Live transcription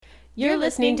You're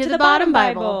listening to The Bottom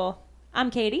Bible.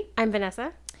 I'm Katie. I'm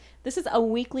Vanessa. This is a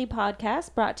weekly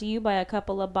podcast brought to you by a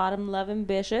couple of bottom-loving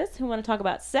bitches who want to talk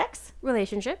about sex,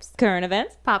 Relationships, current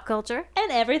events, pop culture, and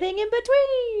everything in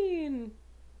between.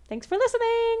 Thanks for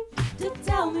listening. To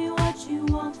tell me what you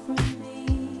want from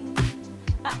me.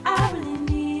 I really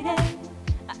need it.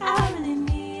 I really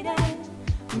need it.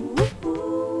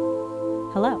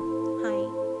 Ooh. Hello.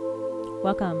 Hi.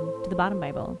 Welcome to The Bottom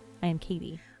Bible. I am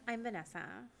Katie. I'm Vanessa.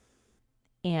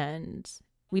 And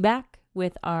we back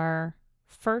with our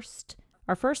firsts,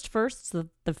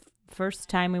 the first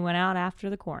time we went out after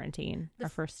the quarantine.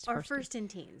 Our first in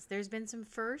teens. There's been some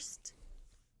first.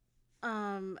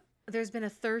 There's been a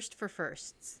thirst for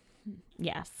firsts.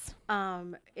 Yes.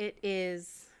 It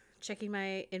is checking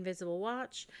my invisible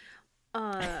watch.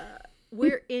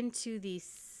 We're into the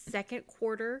second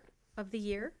quarter of the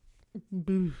year.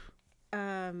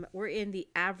 We're in the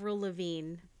Avril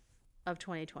Lavigne of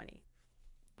 2020.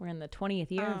 We're in the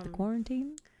 20th year of the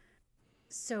quarantine.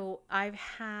 So I've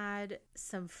had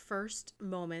some first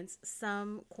moments,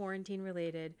 some quarantine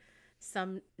related,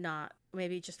 some not,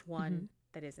 maybe just one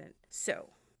that isn't. So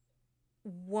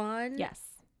one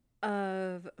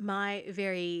of my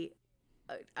very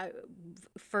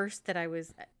first that I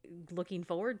was looking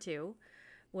forward to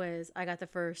was I got the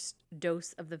first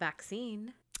dose of the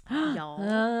vaccine. Y'all.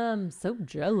 I'm so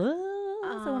jealous.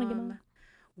 I want to get one.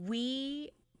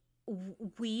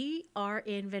 We are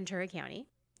in Ventura County,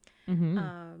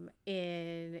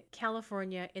 in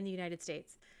California, in the United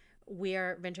States. We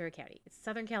are Ventura County. It's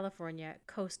Southern California,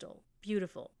 coastal,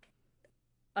 beautiful,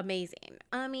 amazing.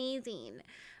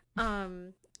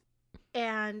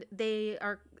 And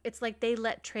it's like they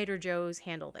let Trader Joe's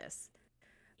handle this.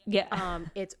 Yeah.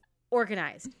 It's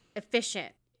organized,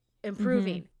 efficient,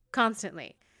 improving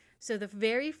constantly. So the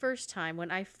very first time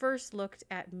when I first looked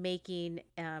at making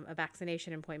a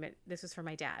vaccination appointment, this was for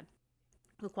my dad,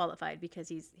 who qualified because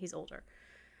he's older.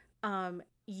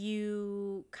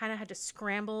 You kind of had to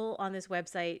scramble on this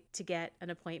website to get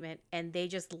an appointment, and they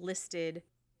just listed,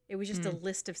 it was just a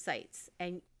list of sites,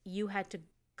 and you had to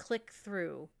click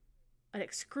through an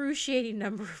excruciating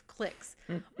number of clicks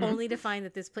only to find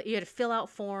that this place, you had to fill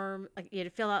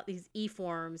out these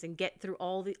e-forms and jump through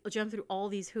all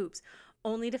these hoops,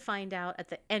 only to find out at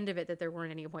the end of it that there weren't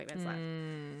any appointments left.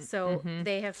 So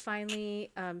they have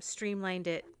finally streamlined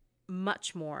it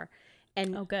much more.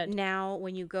 And now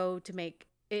when you go to make,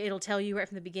 it'll tell you right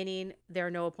from the beginning, there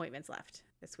are no appointments left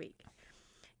this week.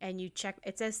 And you check,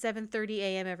 it says 7:30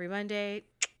 a.m. every Monday.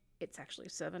 It's actually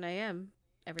 7 a.m.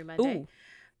 every Monday. Ooh.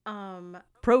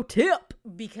 Pro tip.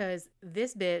 Because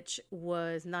this bitch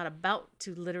was not about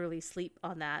to literally sleep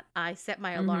on that. I set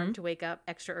my alarm to wake up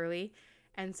extra early.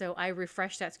 And so I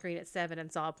refreshed that screen at 7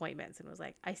 and saw appointments and was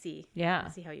like, I see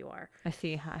how you are. I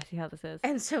see how this is.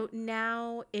 And so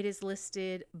now it is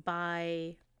listed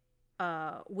by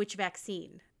which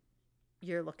vaccine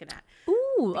you're looking at.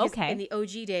 Ooh, because okay. In the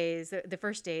OG days, the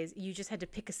first days, you just had to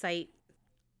pick a site.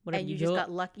 Whatever and you just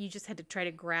got lucky. You just had to try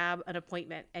to grab an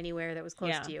appointment anywhere that was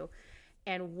close to you.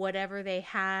 And whatever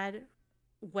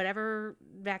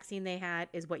vaccine they had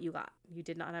is what you got. You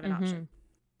did not have an option.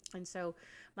 And so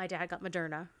my dad got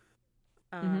Moderna.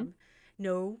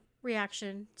 No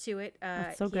reaction to it.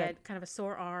 That's so he good. had kind of a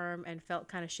sore arm and felt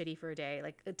kind of shitty for a day,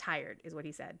 like tired is what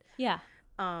he said. Yeah.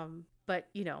 But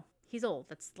he's old.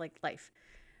 That's like life.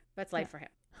 That's life for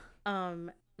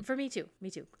him. For me too.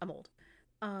 I'm old.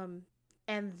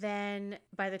 And then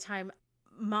by the time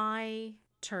my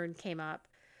turn came up,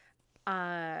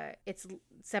 it's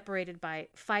separated by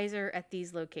Pfizer at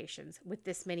these locations with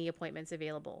this many appointments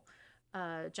available.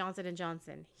 Johnson &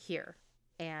 Johnson here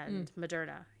and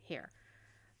Moderna here.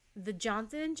 The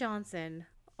Johnson & Johnson,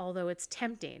 although it's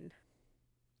tempting,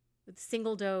 with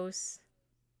single dose,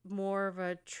 more of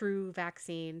a true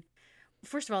vaccine.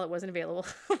 First of all, it wasn't available.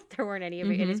 There weren't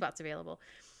any spots available.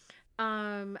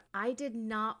 I did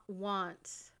not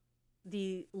want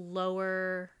the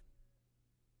lower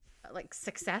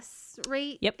success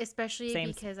rate, especially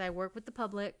because I work with the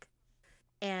public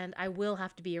and I will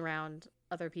have to be around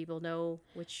other people know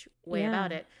which way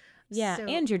about it. Yeah, so,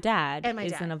 and your dad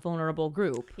is in a vulnerable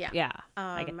group. Yeah.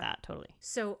 I get that totally.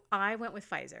 So I went with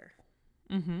Pfizer.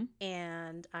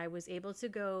 And I was able to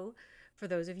go, for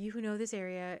those of you who know this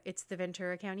area, it's the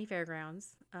Ventura County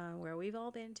Fairgrounds, where we've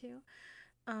all been to.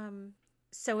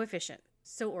 So efficient,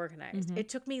 so organized. It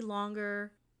took me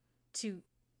longer to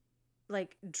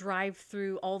drive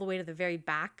through all the way to the very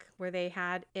back where they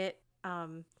had it,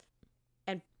 and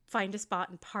find a spot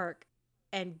and park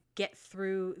and get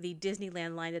through the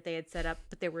Disneyland line that they had set up,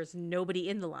 but there was nobody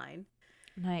in the line.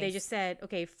 Nice. They just said,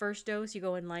 okay, first dose, you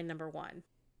go in line number 1.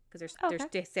 because Okay.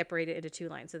 they're separated into 2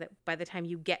 lines so that by the time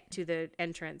you get to the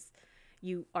entrance,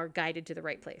 you are guided to the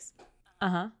right place.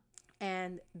 Uh-huh.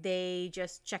 And they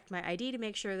just checked my ID to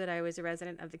make sure that I was a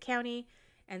resident of the county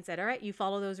and said, all right, you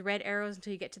follow those red arrows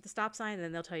until you get to the stop sign, and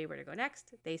then they'll tell you where to go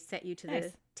next. They set you to the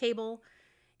Nice. table.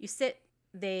 You sit.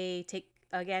 They take,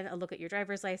 again, a look at your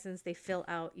driver's license. They fill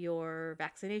out your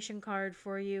vaccination card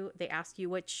for you. They ask you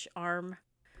which arm.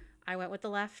 I went with the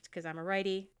left because I'm a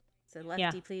righty. So lefty,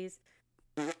 Yeah. please.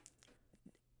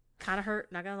 Kind of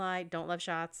hurt, not going to lie. Don't love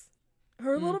shots.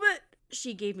 Hurt a little bit.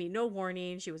 She gave me no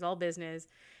warning. She was all business.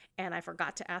 And I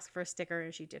forgot to ask for a sticker,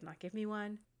 and she did not give me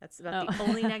one. That's about the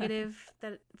only negative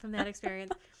from that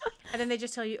experience. And then they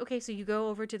just tell you, okay, so you go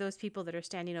over to those people that are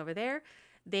standing over there.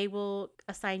 They will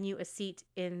assign you a seat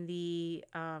in the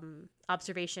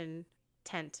observation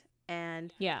tent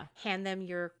and Yeah. hand them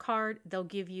your card. They'll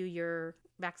give you your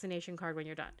vaccination card when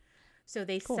you're done. So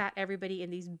they Cool. sat everybody in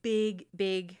these big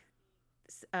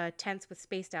tents with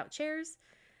spaced out chairs.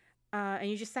 And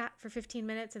you just sat for 15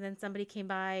 minutes, and then somebody came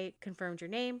by, confirmed your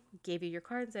name, gave you your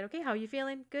card, and said, okay, how are you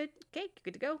feeling? Good. Okay,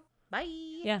 good to go. Bye.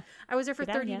 Yeah. I was there for Get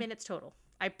outta 30 here. minutes total.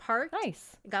 I parked,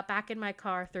 Nice. got back in my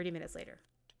car 30 minutes later.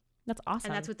 That's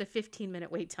awesome. And that's with the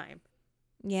 15-minute wait time.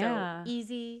 yeah. So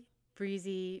easy,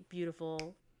 breezy,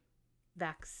 beautiful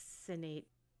vaccination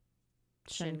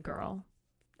girl.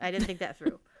 I didn't think that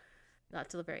through. Not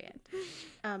till the very end.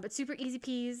 But super easy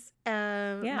peas.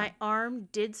 My arm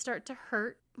did start to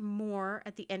hurt more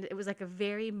at the end. It was like a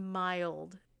very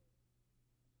mild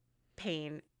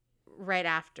pain right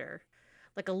after.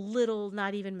 Like a little,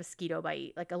 not even mosquito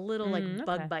bite, like a little like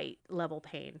bug bite level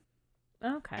pain.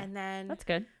 Okay. And then That's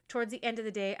good. towards the end of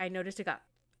the day, I noticed it got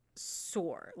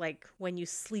sore, like when you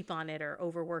sleep on it or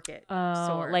overwork it. Oh,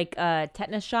 Sore. like a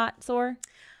tetanus shot sore?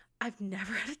 I've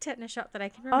never had a tetanus shot that I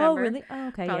can remember. Oh, really? Oh,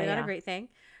 okay. Probably yeah, not yeah. a great thing.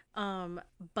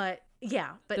 But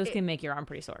yeah, but Those can make your arm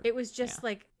pretty sore. it was just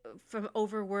like from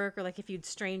overwork or like if you'd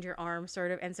strained your arm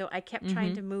sort of. And so I kept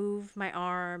trying to move my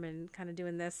arm and kind of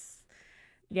doing this.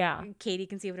 Yeah. Katie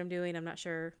can see what I'm doing. I'm not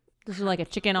sure. This is like a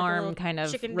chicken Like a arm little kind of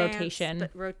chicken rotation.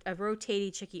 dance, but a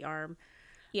rotating chicky arm.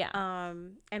 Yeah.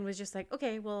 And was just like,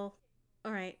 okay, well,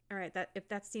 all right. That if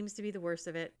that seems to be the worst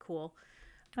of it, cool.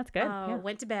 That's good. Yeah.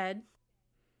 Went to bed.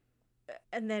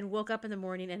 And then woke up in the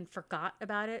morning and forgot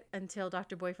about it until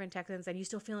Dr. Boyfriend texted and said, you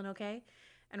still feeling okay?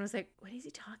 And I was like, what is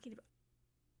he talking about?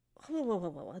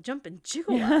 Whoa, jump and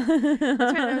jiggle up. That's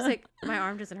right. And I was like, my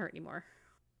arm doesn't hurt anymore.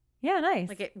 Yeah, nice.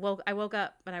 Like I woke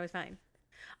up and I was fine.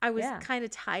 I was kind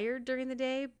of tired during the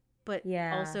day, but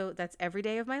also that's every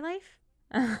day of my life.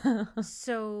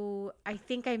 So I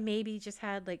think I maybe just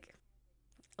had like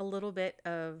a little bit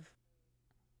of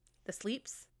the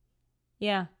sleeps.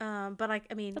 Yeah. But like,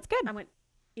 I mean, that's good. I went,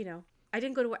 I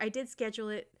didn't go to work. I did schedule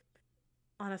it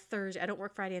on a Thursday. I don't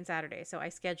work Friday and Saturday. So I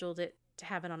scheduled it to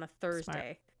have it on a Thursday.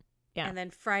 Smart. Yeah. And then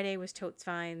Friday was totes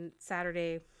fine.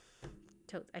 Saturday,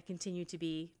 I continue to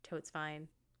be totes fine.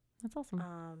 That's awesome.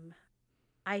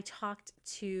 I talked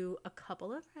to a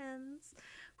couple of friends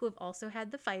who have also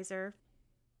had the Pfizer.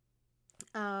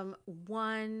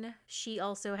 One, she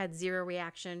also had zero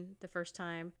reaction the first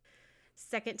time.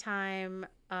 Second time,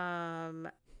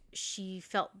 she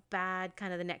felt bad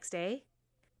kind of the next day.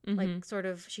 Like sort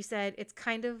of, she said it's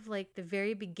kind of like the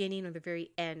very beginning or the very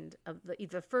end of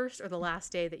either the first or the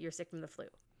last day that you're sick from the flu.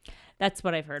 That's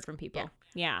what I've heard from people.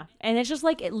 Yeah. And it's just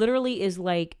like, it literally is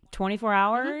like 24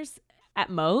 hours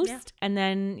at most. Yeah. And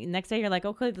then next day you're like,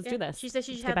 okay, let's do this. She said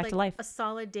she let's had get back like to life. a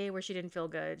solid day where she didn't feel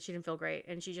good. She didn't feel great.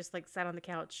 And she just like sat on the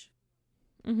couch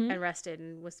and rested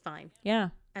and was fine. Yeah.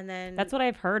 And then that's what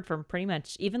I've heard from pretty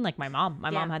much even like my mom. My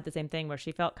mom had the same thing where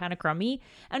she felt kind of crummy,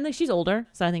 and like she's older,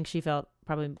 so I think she felt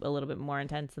probably a little bit more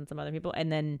intense than some other people.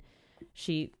 And then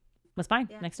she was fine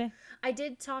next day. I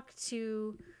did talk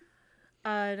to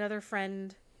another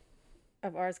friend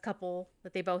of ours, couple,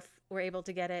 that they both were able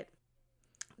to get it.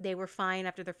 They were fine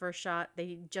after the first shot.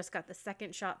 They just got the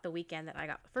second shot the weekend that I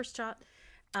got the first shot,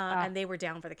 and they were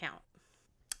down for the count.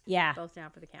 Yeah, both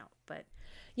down for the count. But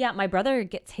yeah, my brother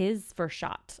gets his first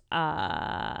shot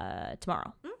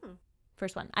tomorrow.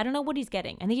 First one. I don't know what he's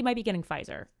getting. I think he might be getting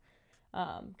Pfizer,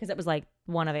 because it was like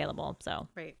one available. So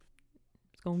right,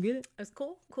 let's go and get it. It was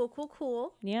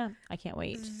cool. Yeah, I can't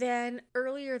wait. Then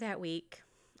earlier that week,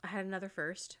 I had another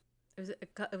first. It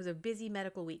was a busy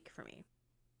medical week for me.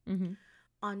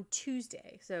 On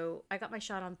Tuesday, so I got my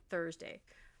shot on Thursday.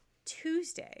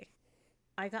 Tuesday,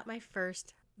 I got my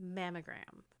first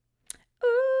mammogram.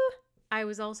 I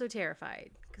was also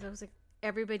terrified because I was like,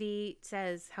 everybody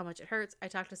says how much it hurts. I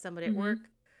talked to somebody at work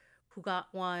who got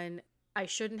one. I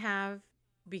shouldn't have,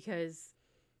 because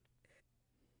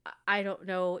I don't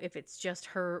know if it's just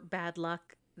her bad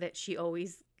luck that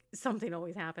something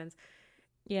always happens.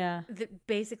 Yeah. That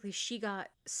basically she got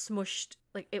smushed,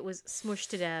 like it was smushed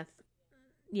to death,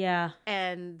 Yeah.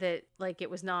 and that like it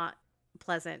was not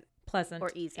pleasant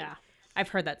or easy. Yeah. I've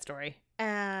heard that story.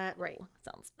 Right. Oh,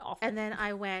 sounds awful. And then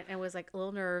I went and was like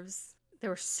little nerves. There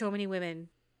were so many women.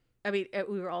 I mean,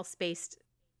 we were all spaced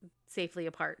safely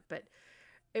apart, but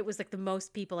it was like the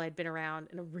most people I'd been around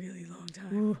in a really long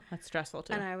time. Ooh, that's stressful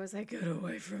too. And I was like, get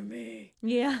away from me.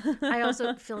 Yeah. I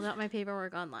also filled out my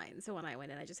paperwork online. So when I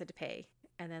went in, I just had to pay.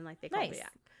 And then like they called me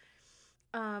back.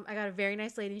 I got a very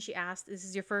nice lady and she asked, "This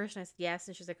is your first?" And I said, "Yes."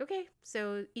 And she's like, "Okay,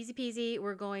 so easy peasy.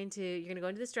 You're going to go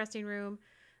into this dressing room.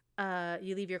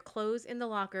 You leave your clothes in the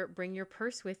locker, bring your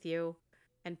purse with you,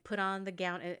 and put on the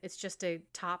gown. It's just a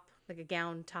top, like a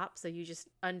gown top. So you just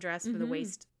undress from the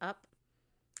waist up."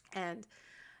 And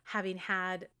having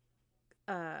had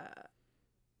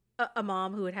a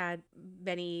mom who had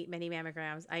many, many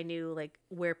mammograms, I knew like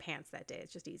wear pants that day.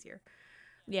 It's just easier.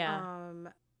 Yeah.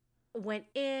 Went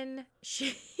in,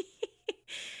 she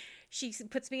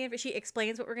puts me in, she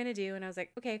explains what we're going to do. And I was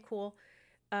like, okay, cool.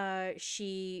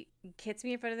 She gets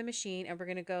me in front of the machine and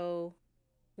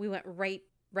we went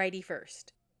righty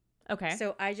first. Okay.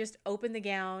 So I just opened the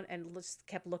gown and just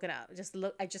kept looking up.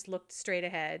 I just looked straight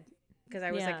ahead because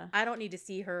I was like, I don't need to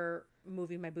see her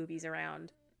moving my boobies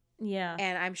around. Yeah.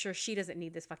 And I'm sure she doesn't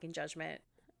need this fucking judgment.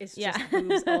 It's just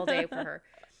boobs all day for her.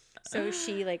 So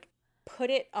she like put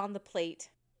it on the plate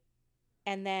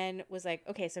and then was like,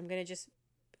 okay, so I'm going to just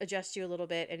adjust you a little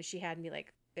bit. And she had me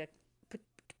like,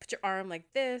 put your arm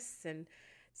like this and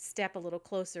step a little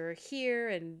closer here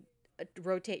and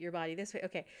rotate your body this way.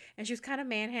 Okay. And she was kind of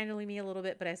manhandling me a little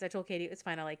bit, but as I told Katie, it's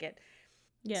fine. I like it.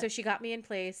 Yeah. So she got me in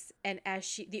place. And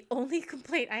the only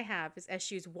complaint I have is as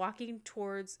she was walking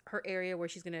towards her area where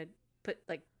she's going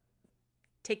to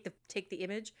take the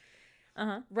image.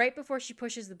 Right before she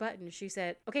pushes the button, she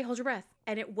said, "Okay, hold your breath."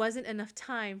 And it wasn't enough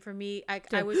time for me. I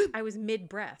was mid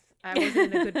breath. I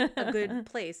wasn't in a good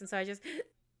place, and so I just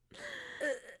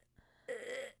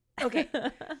okay,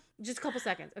 just a couple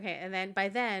seconds. Okay, and then by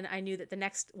then I knew that the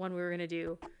next one we were gonna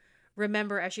do.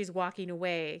 Remember, as she's walking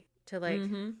away to like,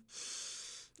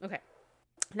 okay,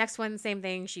 next one, same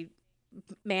thing. She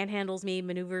manhandles me,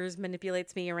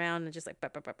 manipulates me around, and just like,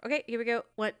 okay, here we go.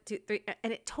 1, 2, 3,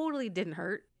 and it totally didn't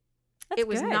hurt. It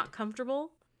was not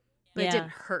comfortable, but it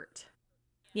didn't hurt.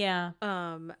 Yeah.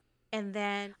 And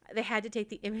then they had to take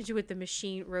the image with the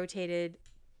machine rotated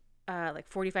like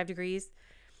 45 degrees.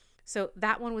 So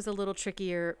that one was a little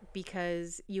trickier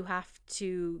because you have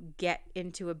to get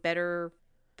into a better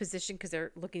position because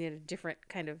they're looking at a different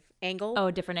kind of angle. Oh,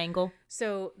 a different angle.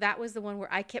 So that was the one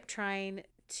where I kept trying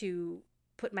to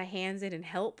put my hands in and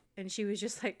help. And she was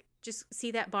just like, just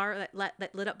see that bar,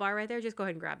 that lit up bar right there? Just go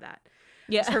ahead and grab that.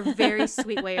 Yeah. It's her very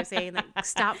sweet way of saying, like,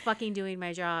 stop fucking doing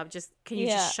my job. Can you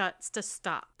just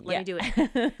stop? Let me do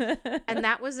it. And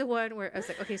that was the one where I was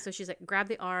like, okay, so she's like, grab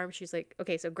the arm. She's like,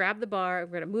 okay, so grab the bar.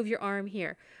 We're going to move your arm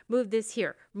here. Move this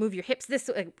here. Move your hips this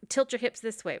way. Tilt your hips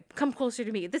this way. Come closer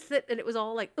to me. That. And it was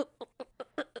all like,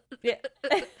 yeah.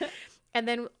 And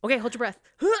then, okay, hold your breath.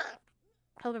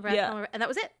 Hold my breath. Yeah. Hold my breath. And that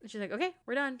was it. And she's like, okay,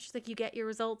 we're done. She's like, you get your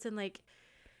results in like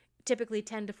typically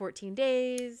 10 to 14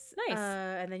 days. Nice.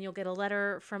 And then you'll get a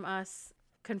letter from us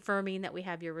confirming that we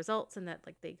have your results and that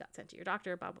like they got sent to your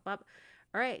doctor, blah, blah, blah.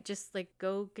 All right. Just like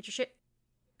go get your shit.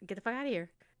 Get the fuck out of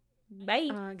here. Bye.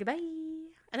 Goodbye.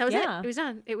 And that was it. It was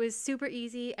done. It was super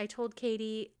easy. I told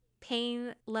Katie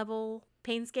pain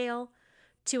scale,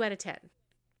 2 out of 10.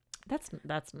 That's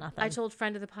nothing. I told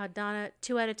friend of the pod, Donna,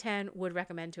 2 out of 10 would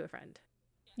recommend to a friend.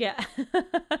 Yeah.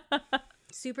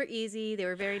 Super easy. They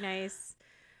were very nice.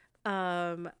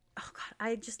 Oh God,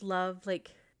 I just love I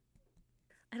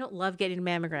don't love getting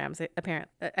mammograms.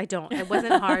 Apparently, I don't. It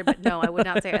wasn't hard, but no, I would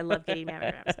not say I love getting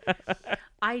mammograms.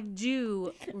 I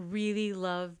do really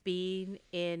love being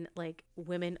in like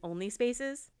women only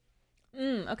spaces.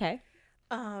 Okay.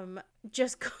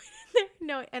 Just going in there.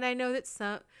 No, and I know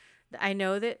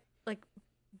that like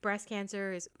breast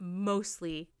cancer is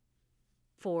mostly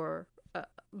for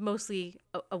mostly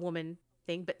a woman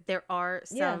thing, but there are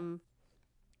some.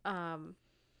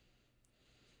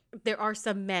 There are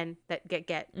some men that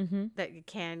that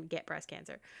can get breast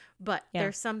cancer, but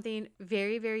there's something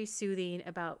very, very soothing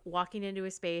about walking into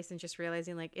a space and just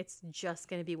realizing like it's just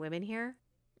going to be women here.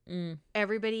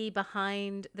 Everybody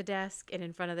behind the desk and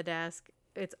in front of the desk,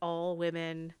 it's all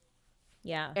women.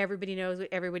 Yeah. Everybody knows what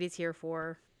everybody's here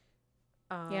for.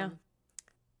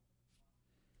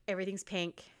 Everything's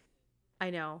pink. I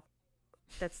know.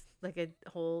 That's like a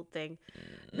whole thing.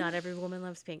 Not every woman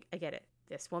loves pink. I get it.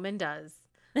 This woman does.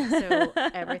 So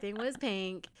everything was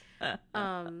pink.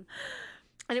 And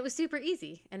And it was super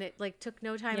easy, and it like took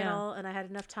no time at Yeah. all, and I had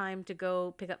enough time to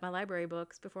go pick up my library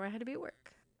books before I had to be at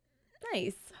work.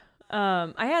 Nice.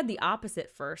 I had the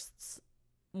opposite firsts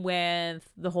with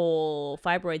the whole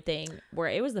fibroid thing, where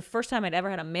it was the first time I'd ever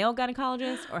had a male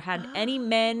gynecologist or had any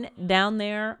men down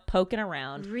there poking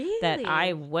around that I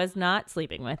Really? was not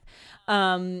sleeping with.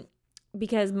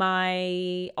 Because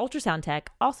my ultrasound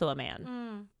tech, also a man.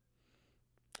 Mm.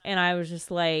 And I was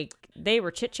just like, they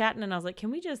were chit-chatting, and I was like,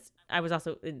 can we just, I was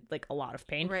also in like a lot of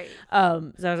pain. Right.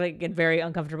 So I was like getting very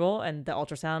uncomfortable, and the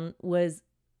ultrasound was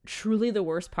truly the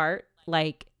worst part.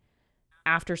 Like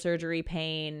after surgery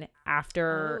pain,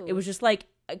 after it was just like,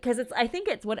 because I think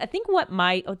what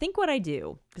I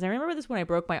do, because I remember this when I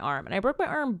broke my arm, and I broke my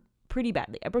arm pretty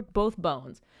badly. I broke both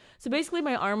bones. So basically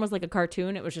my arm was like a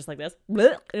cartoon. It was just like this.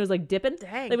 It was like dipping.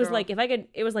 Dang, It was girl. like, if I could,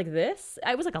 it was like this.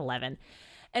 I was like 11.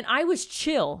 And I was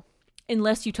chill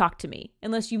unless you talked to me,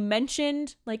 unless you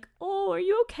mentioned like, oh, are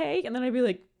you okay? And then I'd be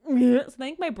like, yeah. So I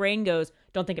think my brain goes,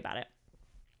 don't think about it.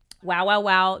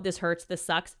 Wow. This hurts. This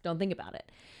sucks. Don't think about it.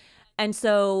 And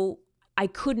so I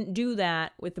couldn't do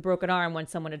that with the broken arm when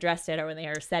someone addressed it or when they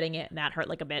were setting it, and that hurt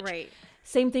like a bitch. Right.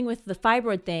 Same thing with the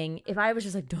fibroid thing. If I was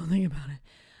just like, don't think about it.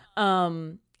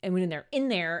 And when they're in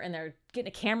there and they're getting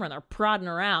a camera and they're prodding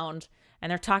around and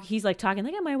they're talking, he's like talking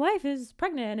like, yeah, my wife is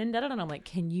pregnant and da da da. And I'm like,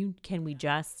 can we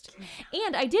just?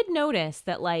 And I did notice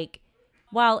that, like,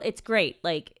 while it's great,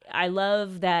 like I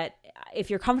love that if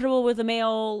you're comfortable with a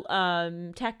male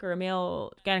tech or a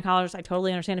male gynecologist, I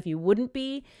totally understand if you wouldn't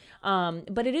be.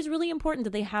 But it is really important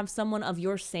that they have someone of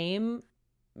your same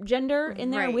gender in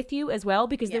there Right. with you as well,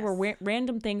 because there were Yes.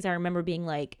 random things I remember being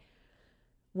like,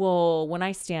 well, when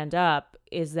I stand up,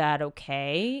 is that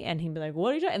okay? And he'd be like,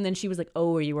 what are you doing? And then she was like,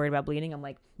 oh, are you worried about bleeding? I'm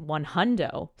like,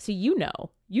 100. So you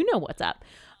know what's up.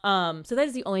 So that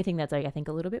is the only thing that's like, I think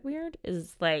a little bit weird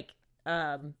is like,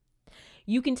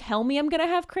 you can tell me I'm going to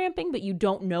have cramping, but you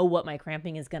don't know what my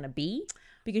cramping is going to be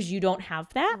because you don't have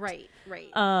that. Right.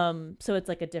 So it's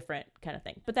like a different kind of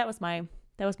thing. But that was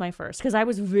my first, because I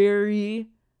was very,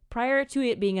 prior to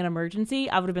it being an emergency,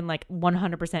 I would have been like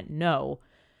 100% no.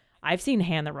 I've seen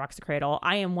Hand That Rocks the Cradle.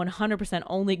 I am 100%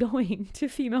 only going to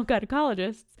female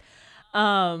gynecologists.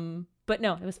 But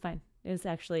no, it was fine. It was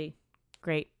actually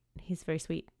great. He's very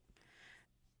sweet.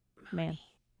 Man.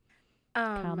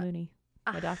 Kyle Mooney,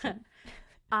 my doctor.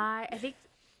 I think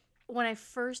when I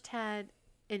first had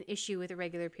an issue with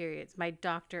irregular periods, my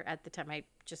doctor at the time, my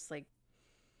just like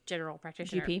general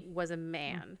practitioner, GP? was a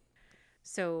man.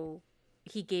 So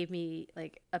he gave me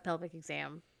like a pelvic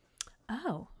exam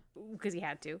Oh. because he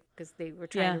had to, because they were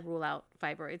trying to rule out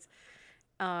fibroids.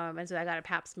 And so I got a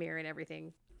pap smear and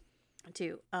everything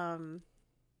too. And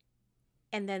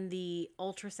then the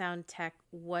ultrasound tech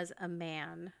was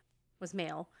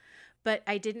male, but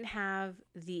I didn't have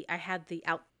I had the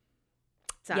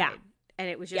outside. Yeah. And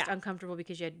it was just uncomfortable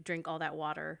because you had to drink all that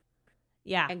water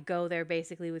Yeah. and go there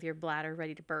basically with your bladder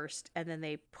ready to burst, and then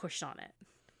they push on it.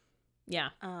 Yeah.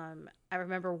 I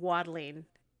remember waddling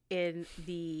in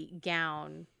the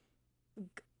gown,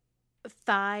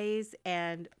 thighs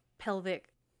and pelvic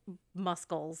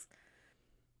muscles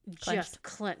just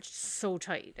clenched so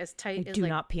tight, as tight as Do like,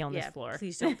 not pee on this floor.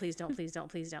 Please don't, please don't, please don't,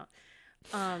 please don't.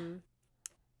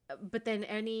 But then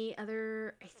any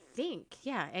other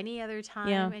time, any other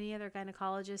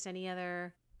gynecologist, any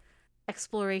other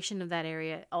exploration of that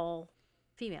area, all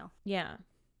female. Yeah.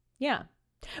 Yeah.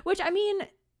 Which, I mean,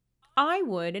 I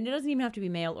would, and it doesn't even have to be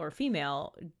male or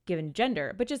female given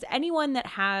gender, but just anyone that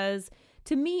has,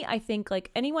 to me, I think like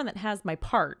anyone that has my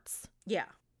parts Yeah.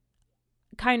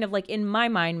 kind of like in my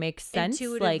mind makes sense.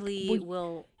 Intuitively like,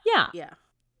 will. yeah. Yeah.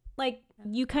 Like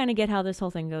you kind of get how this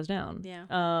whole thing goes down. Yeah.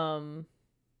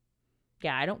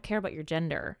 Yeah, I don't care about your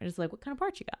gender. It's like, what kind of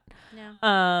parts you got? Yeah.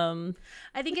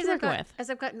 I think what as you I've working with? as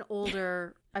I've gotten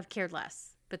older, I've cared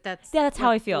less. But that's That's how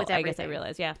I feel. with I guess I everything.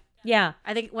 realize. Yeah. Yeah.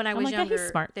 I think when I I'm was like, yeah, he's younger,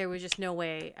 smart. there was just no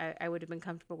way I would have been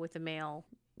comfortable with a male,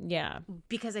 Yeah.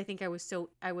 because I think I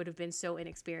would have been so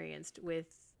inexperienced with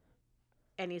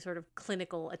any sort of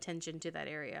clinical attention to that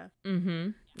area. Mm-hmm.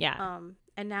 Yeah.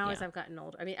 And now as Yeah. I've gotten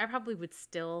older, I mean, I probably would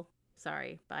still,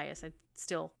 bias, I'd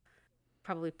still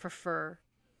probably prefer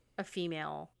a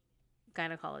female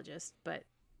gynecologist, but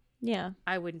Yeah.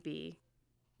 I wouldn't be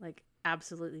like,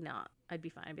 absolutely not. I'd be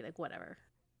fine. I'd be like, whatever.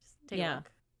 Just take a Yeah.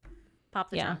 look.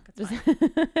 Pop the Yeah. trunk. It's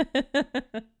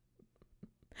fine.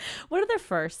 What other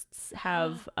firsts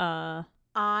have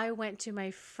I went to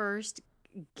my first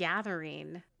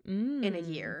gathering in a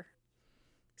year.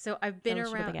 So I've been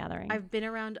Fellowship of the around Gathering. I've been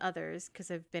around others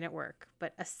because I've been at work,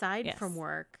 but aside from Yes.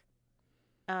 work,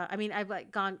 I mean, I've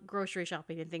like gone grocery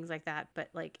shopping and things like that, but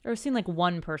like, Or seen like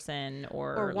one person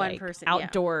or one like person, yeah.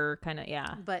 outdoor kind of,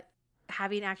 yeah. But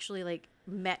having actually like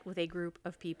met with a group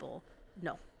of people,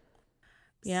 no.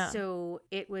 Yeah. So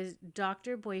it was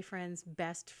Dr. Boyfriend's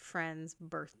best friend's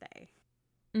birthday.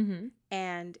 Mm-hmm.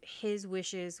 And his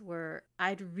wishes were,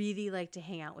 I'd really like to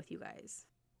hang out with you guys.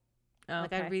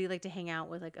 Like, Okay. I'd really like to hang out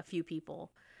with like a few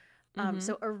people. Mm-hmm.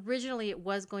 So originally it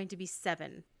was going to be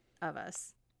 7 of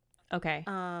us. Okay.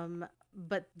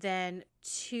 But then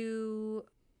 2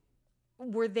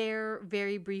 were there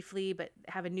very briefly, but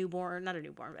have a newborn, not a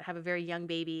newborn, but have a very young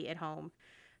baby at home.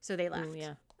 So they left. Ooh,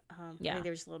 yeah. I Yeah. think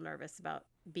they were just a little nervous about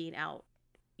being out,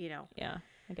 you know. Yeah.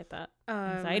 I get that.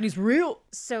 Anxiety's real.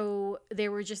 So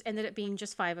there were just ended up being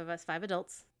just 5 of us, 5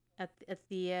 adults at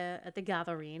the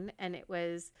gathering, and it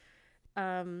was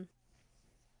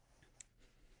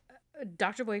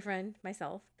Dr. Boyfriend,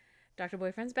 myself, Dr.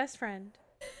 Boyfriend's best friend,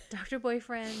 Dr.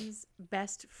 Boyfriend's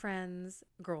best friend's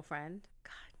girlfriend.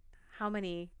 God, how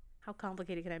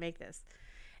complicated can I make this?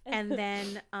 And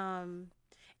then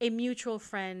a mutual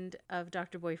friend of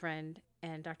Dr. Boyfriend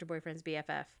and Dr. Boyfriend's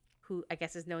BFF, who I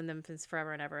guess has known them since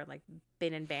forever and ever, and like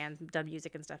been in bands, done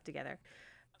music and stuff together.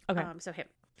 Okay. So him.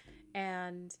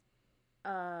 And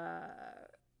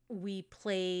we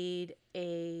played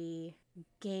a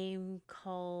game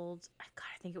called, God,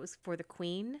 I think it was For the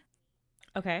Queen.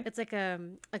 Okay. It's like a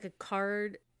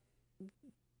card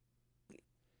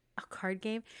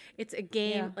game. It's a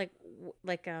game like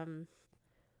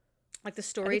the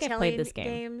storytelling this game.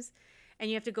 games, and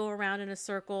you have to go around in a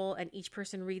circle, and each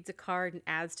person reads a card and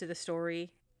adds to the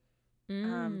story.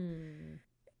 And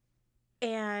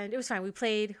it was fine. We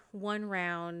played one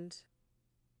round.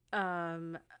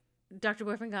 Dr.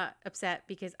 Boyfriend got upset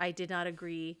because I did not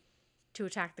agree to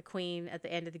attack the queen at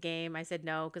the end of the game. I said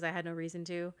no because I had no reason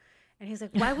to. And he's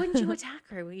like, why wouldn't you attack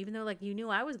her? Even though like you knew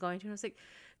I was going to. And I was like,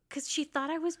 because she thought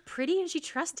I was pretty and she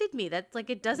trusted me. That's like,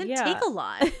 it doesn't take a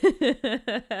lot.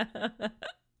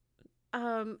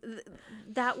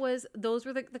 Those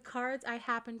were the cards I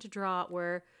happened to draw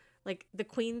where like the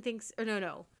queen thinks, or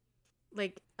no.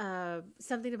 Like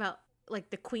something about like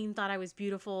the queen thought I was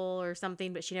beautiful or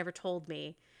something, but she never told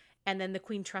me. And then the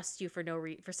queen trusts you for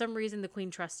some reason. The queen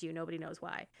trusts you. Nobody knows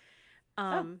why.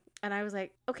 And I was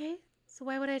like, okay, so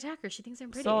why would I attack her? She thinks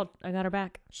I'm pretty. Sold. I got her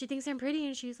back. She thinks I'm pretty,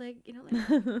 and she's like, like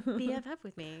BFF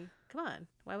with me. Come on,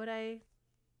 why would I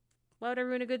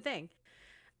ruin a good thing?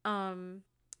 And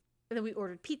then we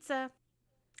ordered pizza.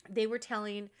 They were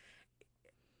telling.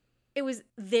 It was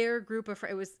their group of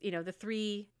friends. It was the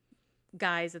 3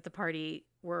 guys at the party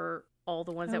were all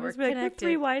the ones that were connected.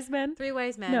 3 wise men. 3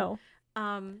 wise men. No.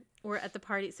 Were at the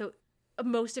party. So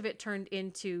most of it turned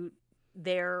into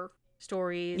their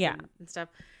stories and stuff.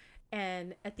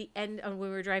 And at the end, when we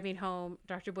were driving home,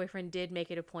 Dr. Boyfriend did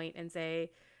make it a point and say,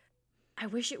 I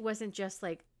wish it wasn't just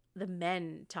like the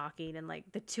men talking and like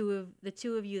the two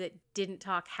of you that didn't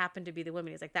talk happened to be the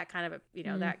women. He's like, that kind of,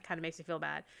 that kind of makes me feel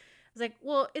bad. I was like,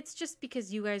 well, it's just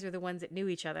because you guys are the ones that knew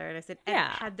each other. And I said,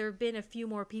 had there been a few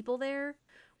more people there,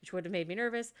 which would have made me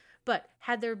nervous, but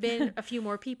had there been a few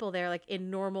more people there, like in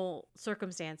normal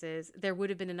circumstances, there would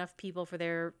have been enough people for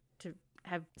there to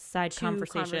have side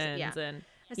conversations. And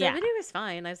I said, but it was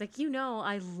fine. I was like,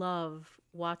 I love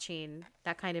watching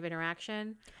that kind of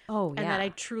interaction. Oh, yeah. And that I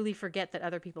truly forget that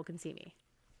other people can see me.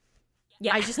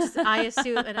 Yeah. I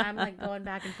assume, and I'm like going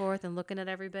back and forth and looking at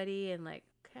everybody and like,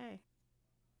 okay,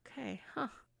 huh.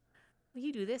 Well,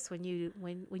 you do this when you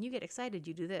get excited,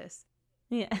 you do this.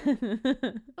 Yeah.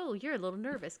 Oh, you're a little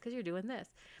nervous because you're doing this.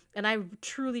 And I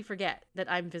truly forget that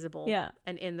I'm visible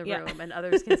and in the room and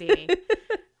others can see me.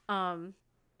 And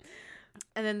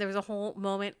then there was a whole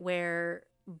moment where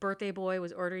birthday boy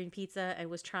was ordering pizza and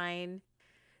was trying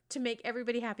to make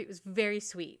everybody happy. It was very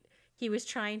sweet. He was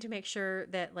trying to make sure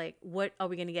that like, what are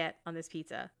we going to get on this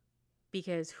pizza?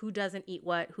 Because who doesn't eat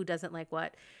what? Who doesn't like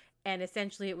what? And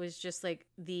essentially it was just like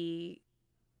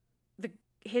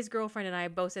his girlfriend and I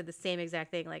both said the same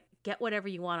exact thing. Like, get whatever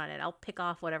you want on it. I'll pick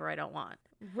off whatever I don't want.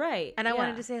 Right. And I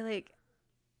wanted to say like,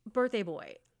 birthday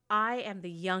boy, I am the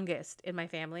youngest in my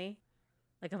family.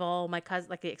 Like of all my cousins,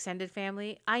 like the extended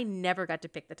family, I never got to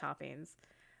pick the toppings.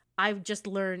 I've just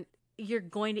learned you're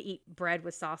going to eat bread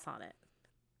with sauce on it.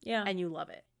 Yeah. And you love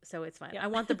it. So it's fine. Yeah. I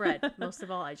want the bread. Most of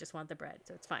all, I just want the bread.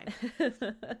 So it's fine.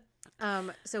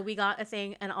 So we got a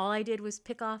thing and all I did was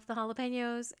pick off the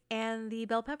jalapenos and the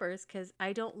bell peppers because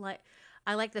I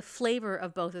like the flavor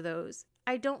of both of those.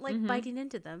 I don't like biting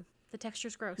into them. The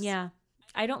texture's gross. Yeah.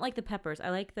 I don't like the peppers.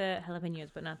 I like the jalapenos,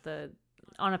 but not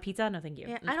on a pizza. No, thank you.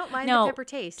 Yeah, I don't mind the pepper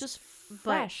taste. Just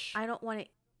fresh. But I don't want to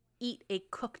eat a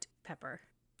cooked pepper.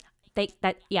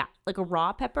 like a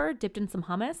raw pepper dipped in some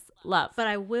hummus. Love. But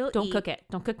I will Don't eat cook it.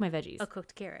 Don't cook my veggies. a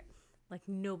cooked carrot. Like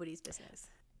nobody's business.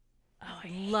 Oh, I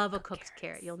love a cooked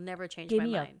carrot. You'll never change Give my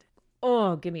me mind.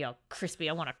 Give me a crispy.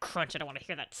 I want to crunch it. I want to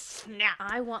hear that snap.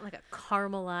 I want like a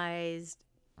caramelized,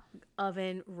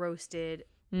 oven roasted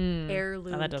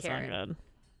heirloom that does carrot. sound good.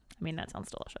 I mean, that sounds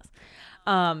delicious.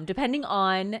 Depending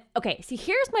on, okay, see,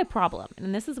 here's my problem.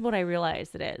 And this is what I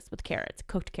realized it is with carrots,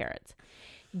 cooked carrots.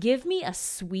 Give me a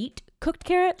sweet cooked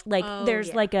carrot. Like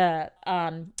there's like a,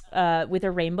 with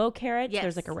a rainbow carrot,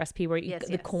 there's like a recipe where you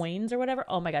the coins or whatever.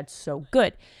 Oh my God, so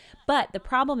good. But the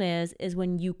problem is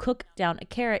when you cook down a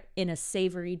carrot in a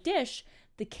savory dish,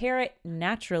 the carrot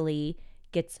naturally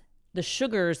gets, the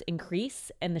sugars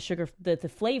increase and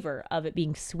the flavor of it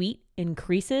being sweet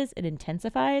increases and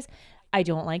intensifies. I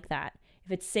don't like that.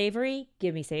 If it's savory,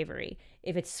 give me savory.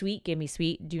 If it's sweet, give me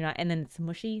sweet. Do not, and then it's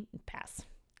mushy, pass.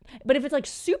 But if it's like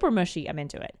super mushy, I'm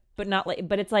into it. But not like,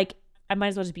 but it's like, I might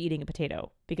as well just be eating a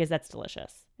potato because that's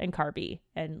delicious and carby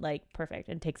and like perfect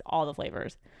and takes all the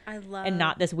flavors. I love, and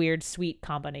not this weird sweet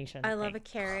combination. I love a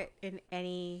carrot in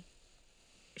any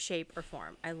shape or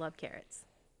form. I love carrots.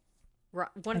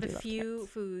 One of the few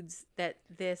foods that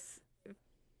this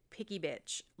picky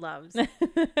bitch loves.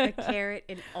 A carrot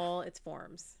in all its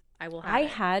forms. I will have it.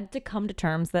 Had to come to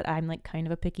terms that I'm like kind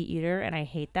of a picky eater, and I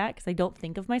hate that because I don't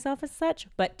think of myself as such.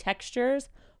 But textures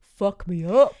fuck me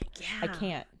up. Yeah. I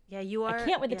can't. Yeah, you are. I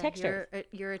can't with the texture.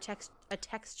 You're a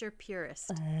texture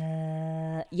purist.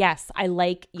 Yes, I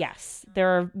like. Yes, there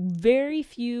are very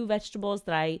few vegetables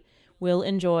that I will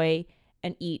enjoy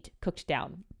and eat cooked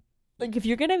down. Like if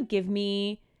you're gonna give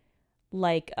me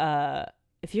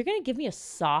if you're gonna give me a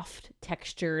soft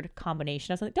textured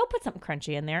combination of something, don't put something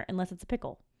crunchy in there unless it's a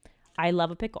pickle. I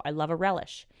love a pickle. I love a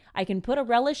relish. I can put a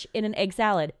relish in an egg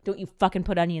salad. Don't you fucking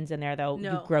put onions in there though,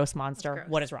 no, you gross monster. gross.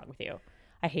 What is wrong with you?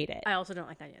 I hate it. I also don't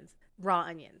like onions. Raw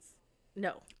onions.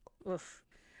 No. Oof.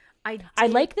 I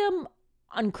like them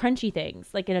on crunchy things.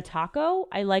 Like in a taco,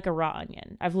 I like a raw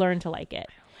onion. I've learned to like it.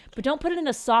 But don't put it in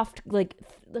a soft, like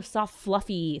the soft,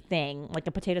 fluffy thing, like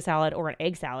a potato salad or an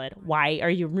egg salad. Why are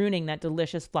you ruining that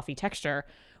delicious, fluffy texture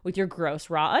with your gross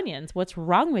raw onions? What's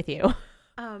wrong with you?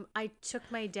 I took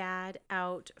my dad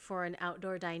out for an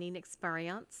outdoor dining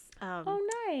experience. Oh,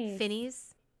 nice.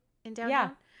 Finney's in downtown. Yeah.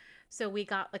 So we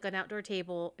got like an outdoor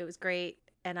table. It was great.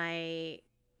 And I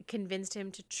convinced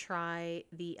him to try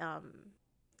the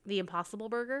Impossible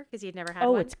Burger because he had never had one.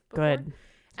 Oh, it's before. good.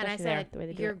 And I said,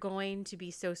 you're going to be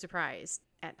so surprised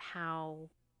at how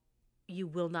you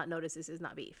will not notice this is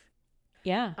not beef.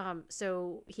 Yeah.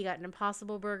 So he got an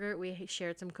Impossible Burger. We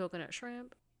shared some coconut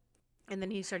shrimp. And then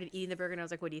he started eating the burger and I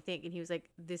was like, what do you think? And he was like,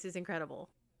 this is incredible.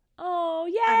 Oh,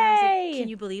 yay. And I was like, can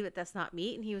you believe it? That's not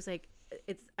meat. And he was like,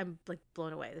 I'm like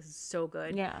blown away. This is so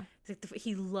good. Yeah. It's like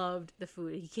he loved the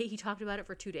food. He talked about it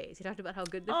for 2 days. He talked about how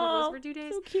good the food was for 2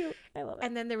 days. So cute. I love it.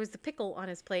 And then there was the pickle on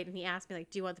his plate and he asked me like,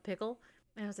 do you want the pickle?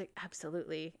 And I was like,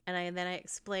 absolutely. And then I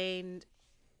explained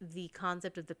the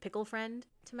concept of the pickle friend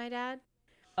to my dad.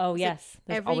 Oh, yes.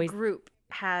 Like, every group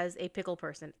has a pickle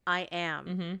person. I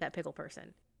am that pickle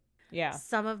person. Yeah.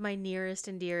 Some of my nearest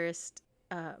and dearest,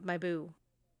 my boo,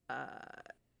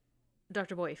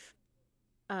 Dr. Boyf,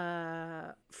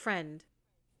 friend,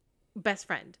 best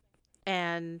friend,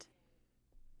 and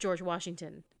George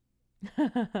Washington.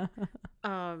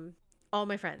 All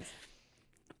my friends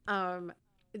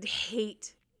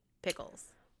hate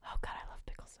pickles. Oh God, I love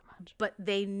pickles so much. But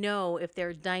they know if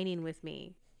they're dining with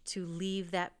me to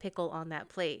leave that pickle on that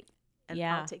plate, and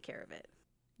I'll take care of it.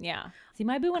 Yeah. See,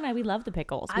 my boo and I, we love the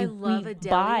pickles. I love a deli.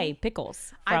 Buy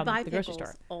pickles from I buy the pickles grocery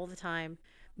store all the time.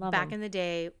 Love Back them. in the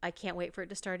day, I can't wait for it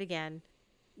to start again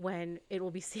when it will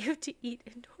be safe to eat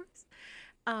indoors.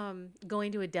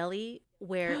 Going to a deli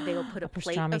where they will put a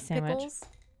plate of sandwich. pickles.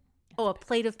 Oh, a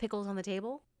plate of pickles on the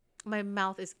table. My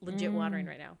mouth is legit watering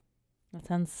right now. That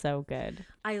sounds so good.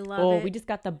 I love it. Oh, we just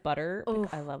got the butter. Oh,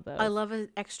 I love those. I love an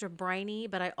extra briny,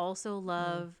 but I also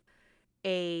love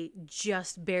a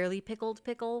just barely pickled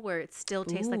pickle where it still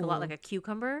tastes like a lot like a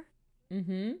cucumber.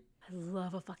 Mm-hmm. I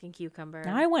love a fucking cucumber.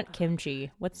 Now I want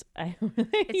kimchi.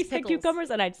 You said cucumbers,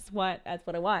 and I just want. That's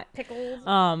what I want.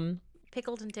 Pickled.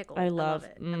 Pickled and tickled. I love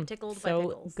it. I'm tickled by so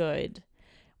pickles. Good.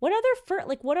 What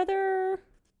other?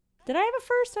 Did I have a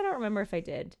first? I don't remember if I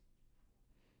did.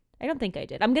 I don't think I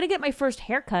did. I'm gonna get my first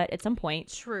haircut at some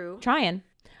point. True. Trying.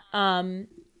 Did I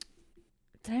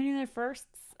have any other firsts?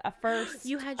 A first.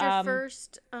 You had your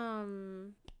first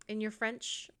in your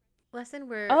French lesson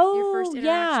where your first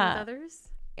interaction with others.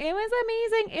 It was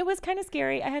amazing. It was kind of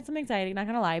scary. I had some anxiety, not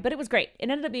gonna lie, but it was great.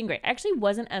 It ended up being great. I actually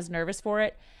wasn't as nervous for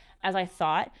it as I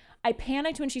thought. I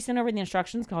panicked when she sent over the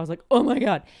instructions because I was like, oh my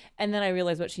God. And then I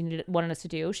realized what she wanted us to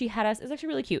do. She had us, it's actually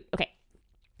really cute. Okay.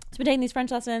 So we're taking these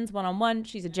French lessons one-on-one.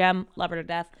 She's a gem, love her to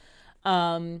death.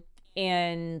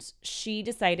 And she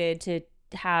decided to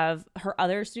have her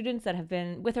other students that have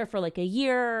been with her for like a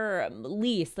year at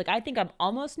least. Like I think I'm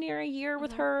almost near a year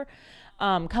with her,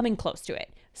 coming close to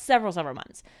it, several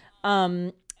months.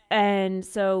 And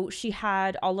so she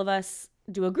had all of us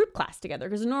do a group class together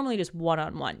because normally just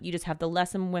one-on-one. You just have the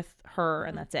lesson with her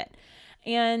and that's it.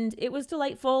 And it was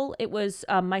delightful. It was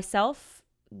myself,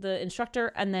 the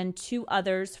instructor, and then two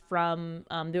others from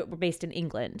that were based in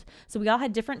England. So we all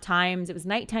had different times. It was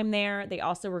nighttime there. They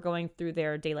also were going through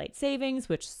their daylight savings,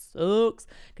 which sucks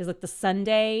because like the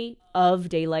Sunday of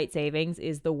daylight savings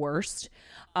is the worst.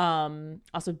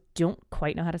 Also don't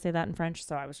quite know how to say that in French,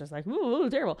 so I was just like, ooh,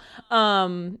 terrible.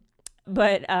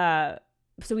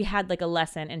 So we had like a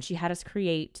lesson, and she had us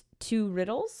create 2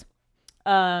 riddles.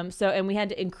 And we had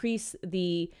to decrease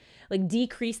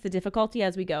the difficulty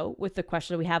as we go with the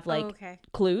question. We have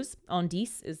clues.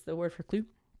 Indice is the word for clue.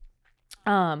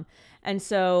 And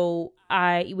so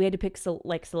we had to pick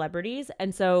celebrities.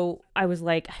 And so I was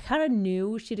like, I kind of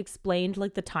knew she'd explained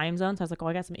like the time zone. So I was like, oh,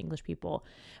 I got some English people.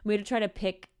 We had to try to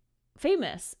pick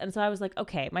famous. And so I was like,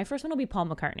 okay, my first one will be Paul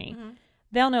McCartney. Mm-hmm.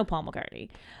 They'll know Paul McCartney.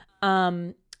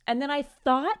 And then I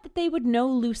thought that they would know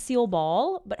Lucille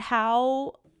Ball, but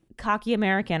how cocky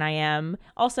American I am.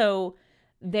 Also,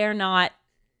 they're not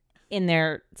in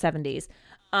their 70s.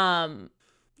 You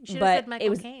should have said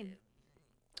Michael Caine.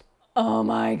 Oh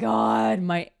my God,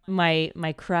 my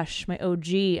crush, my OG.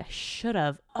 I should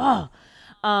have. Oh,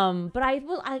 but I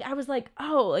was like,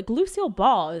 oh, like Lucille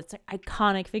Ball. It's an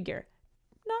iconic figure.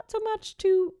 Not so much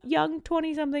to young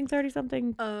 20-something,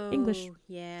 30-something English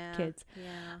kids.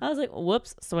 Yeah. I was like,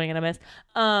 whoops, swing and a miss.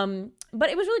 But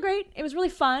it was really great. It was really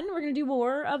fun. We're going to do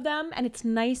more of them. And it's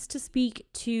nice to speak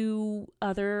to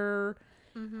other,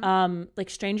 like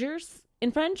strangers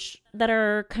in French that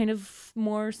are kind of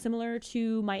more similar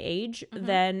to my age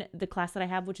than the class that I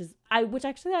have, which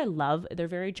actually I love. They're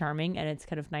very charming, and it's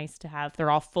kind of nice to have.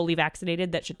 They're all fully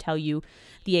vaccinated. That should tell you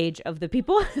the age of the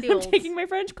people I'm taking my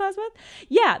French class with.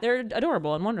 Yeah, they're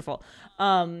adorable and wonderful.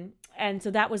 And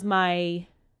so that was my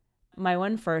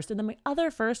one first, and then my other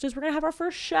first is we're gonna have our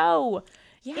first show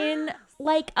in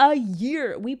like a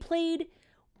year. We played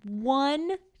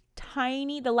the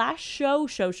last show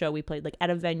we played like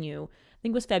at a venue. I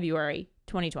think it was February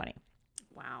 2020.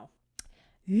 Wow.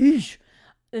 Eesh.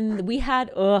 And we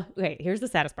had, here's the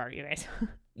saddest part, you guys.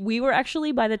 We were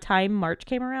actually, by the time March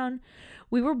came around,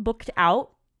 we were booked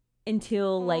out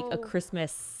until like a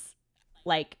Christmas,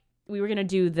 like we were going to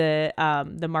do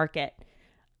the market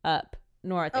up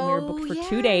north, and we were booked for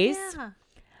 2 days.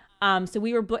 Yeah. So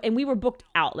we were booked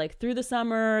out like through the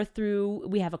summer,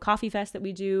 we have a coffee fest that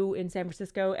we do in San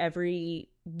Francisco every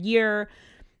year.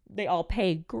 They all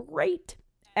pay great,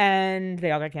 and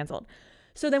they all got canceled.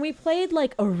 So then we played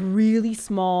like a really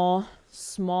small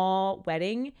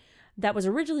wedding that was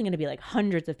originally going to be like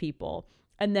hundreds of people.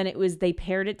 And then they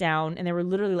pared it down, and there were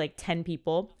literally like 10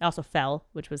 people. I also fell,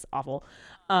 which was awful.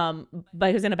 But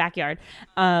it was in a backyard.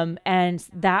 And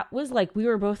that was like, we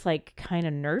were both like kind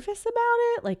of nervous about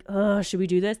it. Like, should we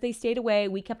do this? They stayed away.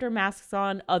 We kept our masks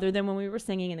on other than when we were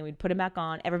singing, and then we'd put them back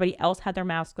on. Everybody else had their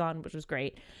masks on, which was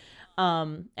great.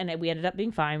 And we ended up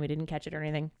being fine. We didn't catch it or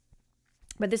anything.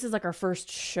 But this is like our first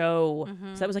show.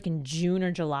 So that was like in June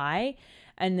or July.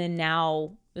 And then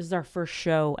now this is our first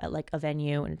show at like a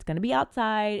venue, and it's going to be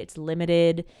outside. It's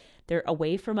limited. They're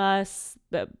away from us,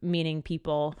 meaning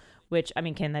people, which, I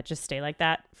mean, can that just stay like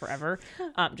that forever?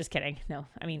 Just kidding. No,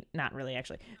 I mean, not really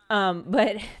actually.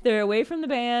 But they're away from the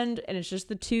band, and it's just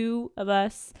the 2 of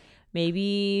us.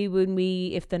 Maybe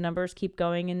if the numbers keep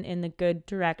going in the good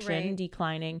direction,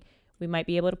 declining, we might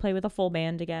be able to play with a full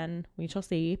band again. We shall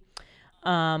see.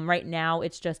 Right now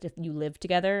it's just if you live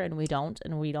together, and we don't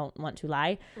want to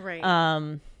lie.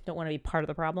 Right. Don't want to be part of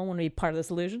the problem, want to be part of the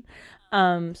solution.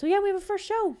 So yeah, we have a first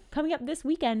show coming up this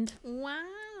weekend.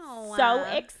 Wow. So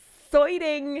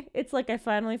exciting. It's like I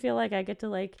finally feel like I get to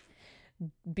like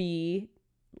be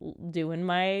doing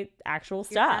my actual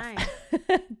stuff.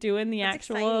 Doing the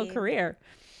actual exciting career.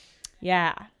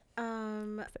 Yeah.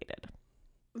 Excited.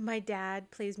 My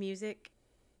dad plays music.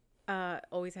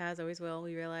 Always has, always will,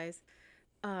 we realize.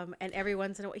 And every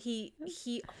once in a while, he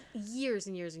years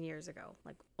and years and years ago,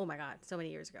 like, oh my God, so many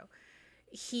years ago,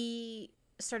 he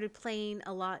started playing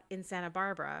a lot in Santa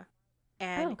Barbara,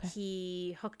 and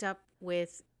he hooked up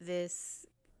with this,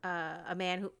 a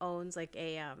man who owns like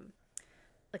an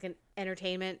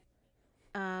entertainment,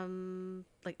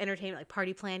 like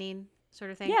party planning sort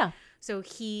of thing. Yeah. So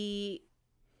he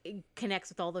connects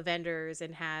with all the vendors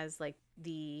and has like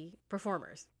the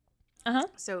performers. Uh-huh.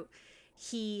 So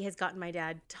he has gotten my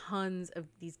dad tons of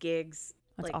these gigs.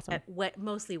 That's like awesome. at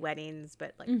mostly weddings,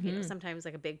 but like sometimes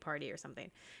like a big party or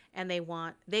something. And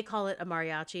they call it a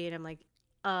mariachi, and I'm like,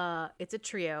 it's a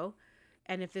trio.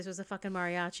 And if this was a fucking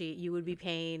mariachi, you would be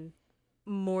paying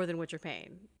more than what you're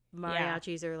paying.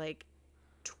 Mariachis are like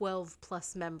 12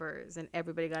 plus members, and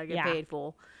everybody got to get paid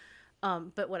full.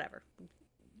 But whatever,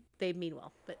 they mean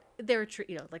well. But they're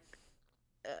like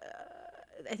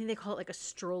I think they call it like a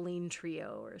strolling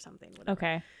trio or something. Whatever.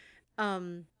 Okay.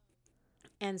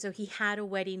 And so he had a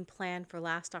wedding planned for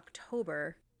last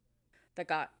October that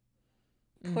got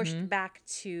pushed back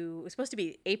to, it was supposed to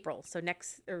be April. So it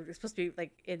was supposed to be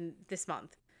like in this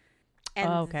month.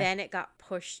 And then it got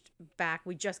pushed back.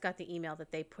 We just got the email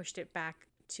that they pushed it back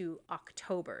to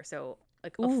October. So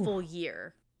like a full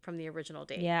year from the original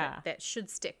date. Yeah. That should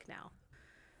stick now.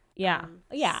 Yeah.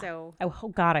 So, oh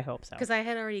God, I hope so. because I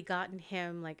had already gotten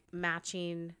him like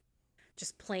matching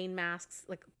just plain masks,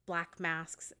 like black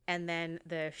masks, and then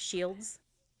the shields.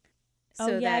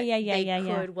 So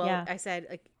I said,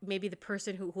 like, maybe the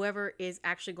person whoever is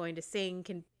actually going to sing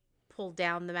can pull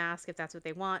down the mask if that's what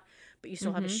they want, but you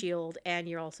still have a shield, and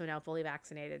you're also now fully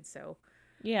vaccinated. So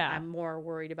I'm more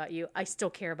worried about you. I still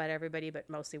care about everybody, but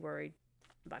mostly worried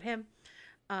about him.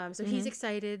 So he's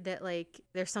excited that like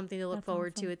there's something to look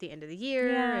forward to at the end of the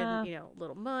year, and a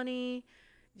little money,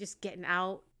 just getting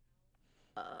out,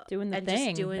 doing the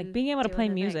thing. Like being able to play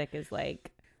music is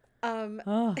like,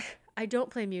 I don't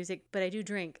play music, but I do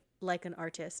drink like an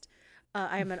artist.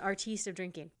 I am an artiste of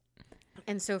drinking.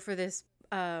 And so for this,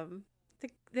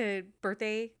 the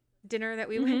birthday dinner that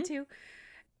we went to,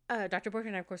 Dr. Boyfriend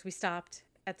and I, of course, we stopped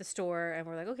at the store and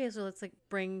we're like, okay, so let's like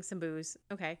bring some booze.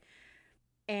 Okay.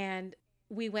 And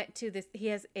we went to this, he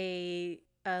has a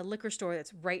liquor store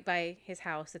that's right by his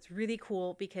house. That's really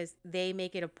cool because they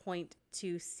make it a point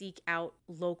to seek out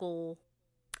local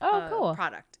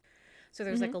product. So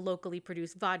there's like a locally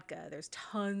produced vodka. There's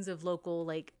tons of local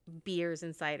like beers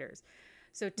and ciders.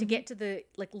 So to get to the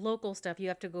like local stuff, you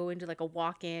have to go into like a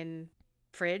walk-in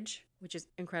fridge, which is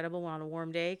incredible on a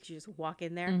warm day because you just walk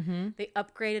in there. They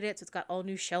upgraded it, so it's got all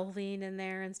new shelving in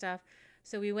there and stuff.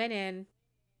 So we went in,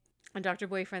 and Dr.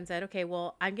 Boyfriend said, "Okay,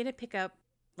 well, I'm gonna pick up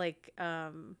like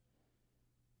the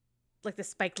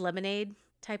spiked lemonade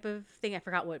type of thing. I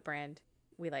forgot what brand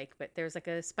we like, but there's like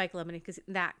a spiked lemonade because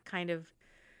that kind of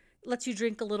lets you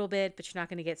drink a little bit, but you're not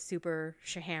going to get super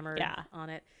hammered on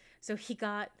it." So he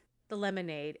got the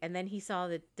lemonade, and then he saw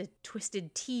the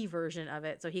twisted tea version of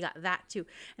it, so he got that too.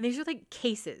 And these are like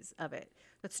cases of it.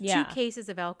 That's 2 cases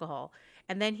of alcohol.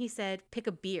 And then he said, "Pick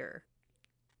a beer,"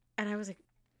 and I was like,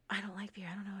 "I don't like beer.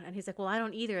 I don't know." And he's like, "Well, I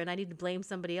don't either, and I need to blame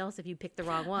somebody else if you pick the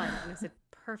wrong one." And I said,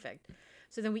 "Perfect."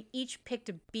 So then we each picked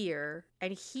a beer,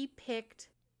 and he picked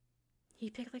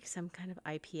like some kind of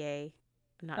IPA.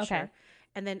 I'm not sure.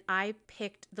 And then I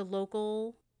picked the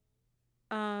local,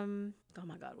 oh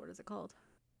my God, what is it called?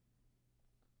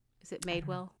 Is it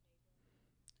Madewell?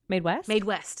 Made West? Made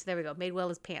West. There we go.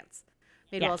 Madewell is pants.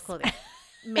 Madewell is clothing.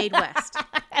 Made West.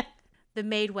 The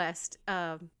Made West.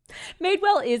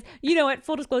 Madewell is, you know what,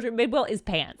 full disclosure, Madewell is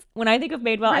pants. When I think of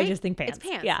Madewell, I just think pants. It's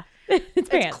pants. Yeah. It's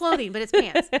pants. It's clothing, but it's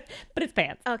pants. But it's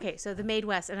pants. Okay, so the Made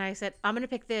West. And I said, I'm going to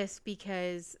pick this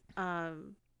because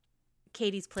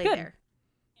Katie's played there.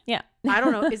 Yeah. I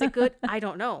don't know. Is it good? I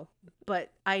don't know.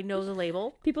 But I know the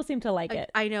label. People seem to like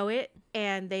it. I know it.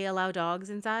 And they allow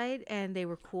dogs inside. And they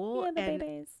were cool. Yeah, the and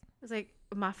babies. It was like,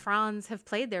 my Franz have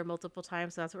played there multiple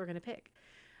times. So that's what we're going to pick.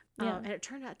 Yeah. And it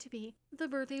turned out to be the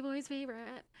birthday boy's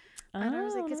favorite. And I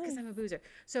was like, because I'm a boozer.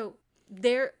 So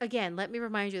there, again, let me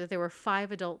remind you that there were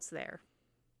 5 adults there.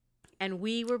 And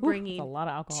we were bringing a lot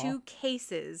of alcohol. 2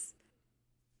 cases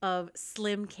of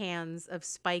slim cans of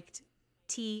spiked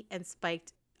tea and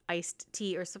spiked iced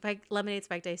tea, or spiked lemonade,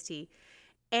 spiked iced tea.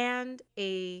 And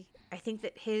I think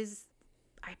that his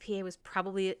IPA was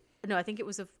probably, no, I think it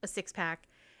was a 6-pack.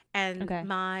 And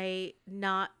my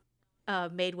not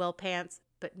Madewell pants,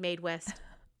 but Made West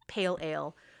Pale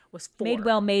Ale was 4.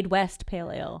 Madewell Made West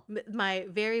Pale Ale. My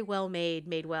very well made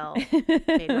Madewell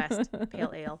Made West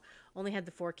Pale Ale only had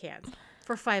the 4 cans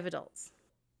for 5 adults.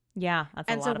 Yeah, that's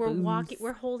and a so lot of booze.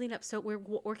 we're holding up, so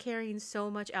we're carrying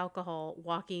so much alcohol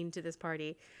walking to this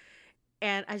party.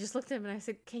 And I just looked at him and I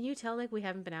said, "Can you tell like we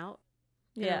haven't been out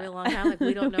in a really long time? Like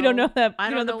we don't know. We don't know that. I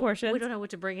don't know the portions. We don't know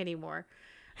what to bring anymore."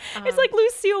 It's like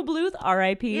Lucille Bluth,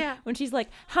 R.I.P. Yeah. When she's like,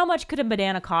 "How much could a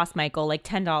banana cost, Michael? Like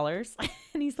 $10?"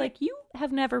 And he's like, "You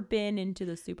have never been into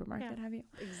the supermarket, have you?"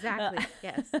 Exactly.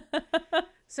 Yes.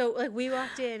 So like we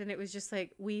walked in and it was just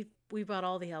like we brought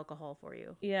all the alcohol for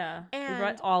you. Yeah. And we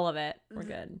brought all of it. We're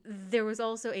good. There was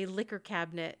also a liquor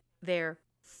cabinet there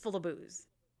full of booze.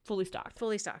 Fully stocked.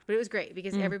 But it was great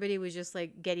because everybody was just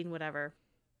like getting whatever.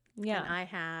 Yeah. And I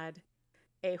had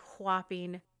a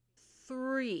whopping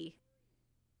 3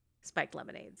 spiked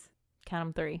lemonades.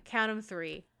 Count them 3. Count them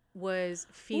 3. Was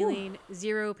feeling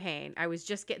zero pain. I was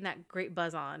just getting that great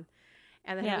buzz on.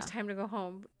 And then it was time to go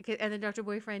home. And then Dr.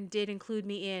 Boyfriend did include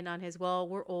me in on his, well,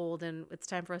 we're old and it's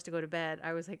time for us to go to bed.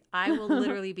 I was like, I will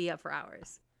literally be up for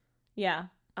hours. Yeah.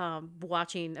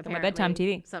 Watching apparently my bedtime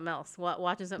TV. Something else.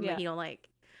 Watching something that he don't like.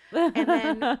 And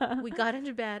then we got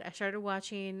into bed. I started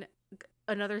watching.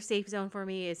 Another safe zone for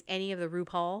me is any of the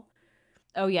RuPaul.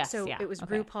 Oh, yes. So it was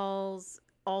RuPaul's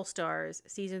All-Stars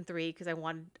season 3 because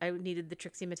I needed the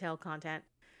Trixie Mattel content.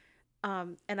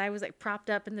 And I was like propped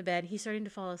up in the bed. He's starting to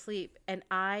fall asleep. And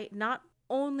I not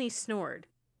only snored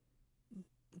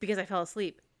because I fell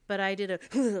asleep, but I did a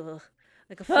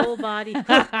full body.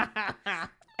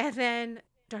 And then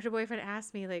Dr. Boyfriend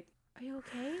asked me like, "Are you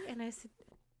okay?" And I said,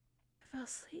 "I fell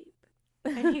asleep."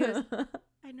 And he goes,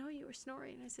 "I know you were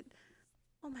snoring." I said,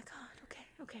 "Oh my God.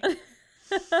 Okay.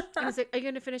 And he's like, "Are you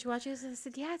going to finish watching this?" And I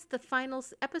said, "Yeah, it's the final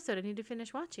episode. I need to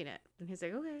finish watching it." And he's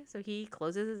like, "Okay." So he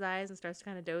closes his eyes and starts to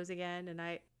kind of doze again. And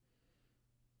I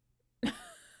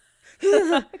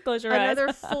close your another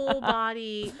eyes. full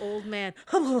body old man.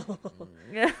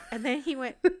 And then he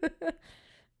went,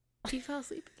 he fell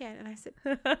asleep again. And I said,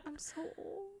 "I'm so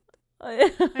old."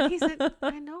 And he said,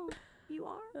 "I know you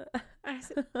are." And I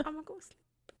said, "I'm going to go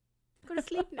sleep. Go to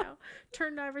sleep now."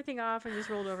 Turned everything off and just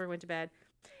rolled over and went to bed.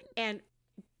 And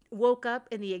woke up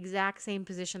in the exact same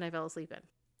position I fell asleep in.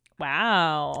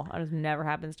 Wow. That just never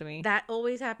happens to me. That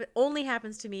only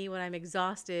happens to me when I'm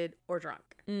exhausted or drunk.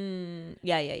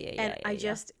 Yeah. And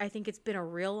I think it's been a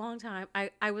real long time.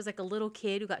 I was like a little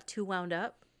kid who got too wound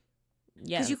up.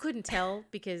 Yeah. Because you couldn't tell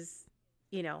because,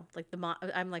 like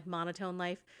I'm like monotone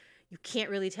life. You can't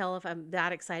really tell if I'm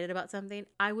that excited about something.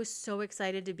 I was so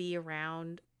excited to be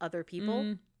around other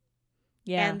people.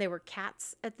 Yeah. And there were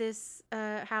cats at this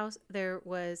house. There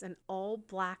was an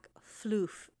all-black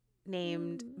floof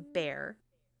named Bear.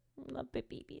 Love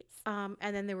babies. And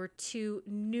then there were 2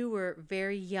 newer,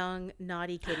 very young,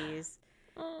 naughty kitties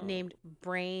named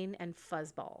Brain and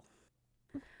Fuzzball.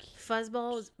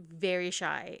 Fuzzball was very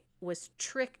shy, was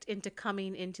tricked into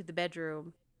coming into the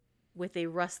bedroom with a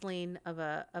rustling of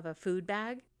a food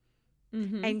bag.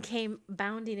 And came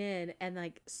bounding in and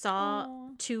like saw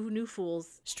 2 new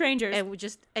fools, strangers,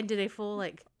 and did a full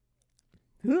like.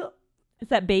 It's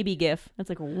that baby gif. It's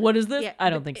like, what is this? Yeah, I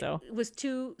don't think so. It was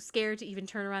too scared to even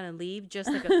turn around and leave.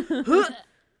 Just like a,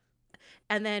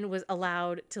 and then was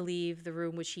allowed to leave the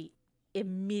room, which he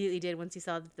immediately did once he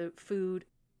saw that the food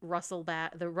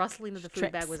the rustling of the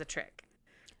food bag was a trick,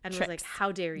 and was like,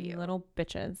 "How dare you, little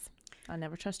bitches! I'll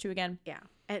never trust you again." Yeah,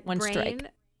 and One strike.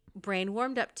 Brain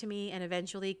warmed up to me and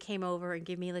eventually came over and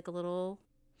gave me like a little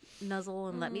nuzzle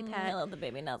and let me pet. I love the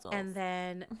baby nuzzles. And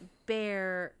then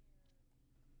Bear,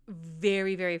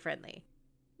 very, very friendly.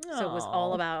 So it was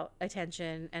all about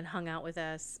attention and hung out with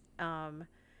us.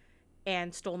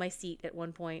 And stole my seat at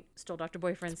one point. Stole Dr.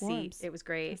 Boyfriend's seat. It was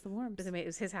great. It's the worms. It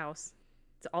was his house.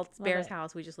 It's Bear's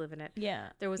house. We just live in it. Yeah.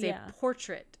 There was a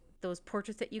portrait. Those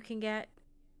portraits that you can get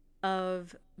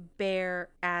of Bear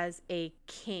as a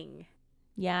king.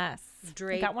 Yes.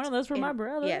 Draped. I got one of those for my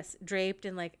brother. Yes. Draped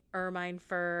in like ermine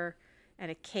fur and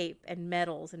a cape and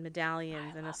medals and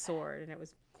medallions and a sword. And it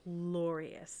was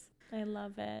glorious. I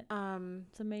love it.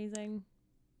 It's amazing.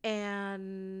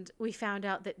 And we found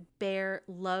out that Bear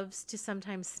loves to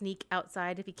sometimes sneak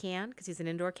outside if he can because he's an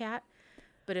indoor cat.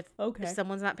 But if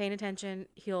someone's not paying attention,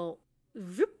 he'll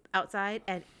whoop outside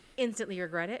and instantly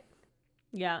regret it.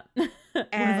 Yeah.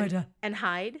 And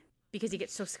hide because he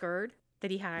gets so scared that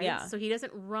he hides. Yeah. So he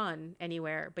doesn't run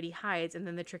anywhere, but he hides. And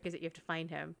then the trick is that you have to find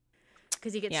him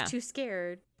because he gets too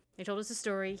scared. They told us a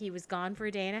story. He was gone for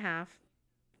a day and a half.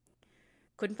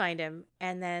 Couldn't find him.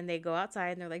 And then they go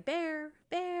outside and they're like, "Bear,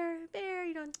 Bear, Bear,"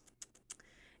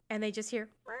 and they just hear,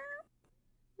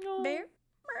 "Bear."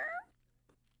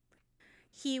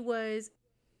 He was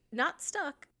not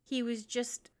stuck. He was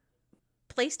just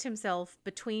placed himself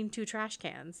between 2 trash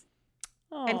cans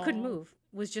and couldn't move.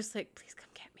 Was just like, "Please come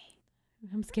get me.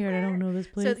 I'm scared. I don't know this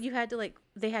place." So you had to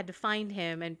they had to find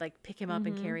him and like pick him up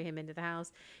and carry him into the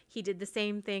house. He did the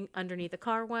same thing underneath a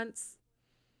car once.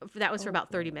 That was for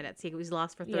about 30 minutes. He was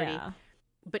lost for 30. Yeah.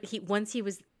 But once he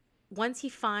was once he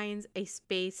finds a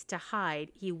space to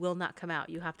hide, he will not come out.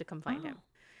 You have to come find him.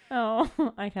 Oh,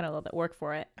 I kind of love that. Work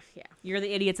for it. Yeah. You're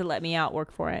the idiots that let me out.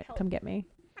 Work for it. Come get me.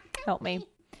 Help me.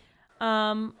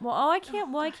 I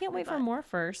can't wait for more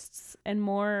firsts and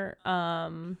more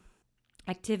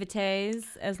activities,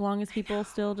 as long as people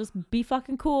still just be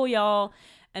fucking cool, y'all,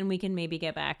 and we can maybe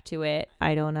get back to it.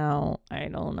 I don't know. I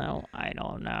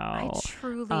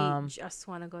truly just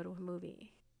want to go to a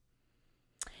movie.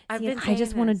 I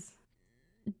just want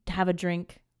to have a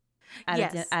drink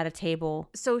at a table.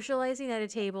 Socializing at a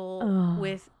table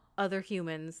with other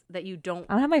humans that you don't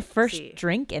I don't have my first see.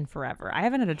 drink in forever. I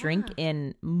haven't had a drink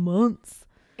in months.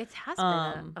 It has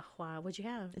been a while. What'd you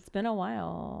have? It's been a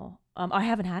while. I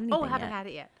haven't had anything. Oh, I haven't had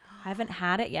it yet. I haven't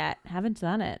had it yet. Haven't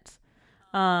done it.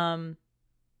 Yeah,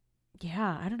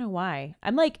 I don't know why.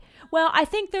 I'm like, well, I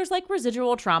think there's like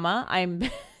residual trauma I'm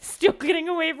still getting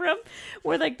away from,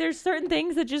 where like there's certain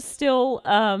things that just still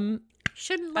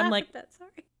shouldn't laugh at that. Sorry.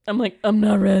 I'm like, I'm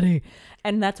not ready.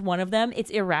 And that's one of them.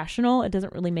 It's irrational. It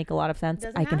doesn't really make a lot of sense.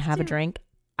 I can have a drink.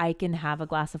 I can have a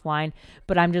glass of wine,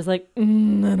 but I'm just like, I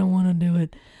don't want to do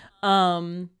it.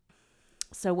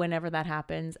 So whenever that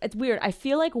happens, it's weird. I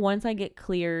feel like once I get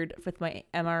cleared with my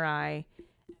MRI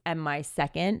and my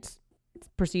second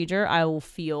procedure, I will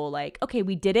feel like, okay,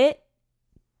 we did it.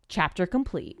 Chapter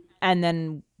complete. And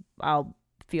then I'll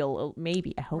feel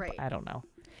maybe, I hope, I don't know.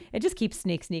 It just keeps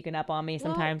sneaking up on me.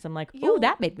 Sometimes I'm like, oh,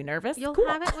 that made me nervous. You'll cool.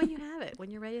 have it when you have it, when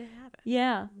you're ready to have it.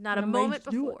 Yeah. Not a moment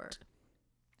before.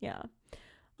 Yeah.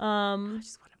 I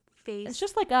just want to face. It's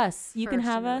just like us. You can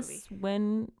have us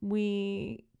when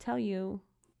we tell you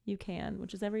you can,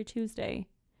 which is every Tuesday.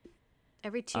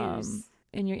 Every Tuesday.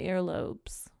 In your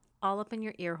earlobes. All up in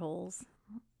your ear holes.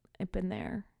 Up in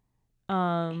there. In your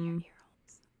ear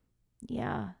holes.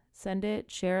 Yeah. Send it,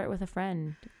 share it with a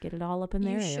friend. Get it all up in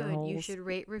their ear holes. You should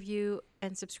rate, review,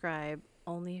 and subscribe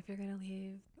only if you're going to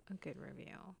leave a good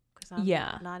review. Because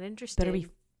I'm not interested. Better be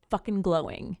fucking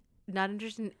glowing. Not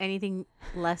interested in anything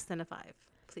less than a 5,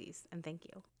 please. And thank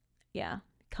you. Yeah.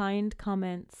 Kind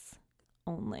comments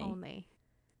only.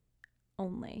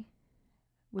 Only.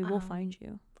 We will find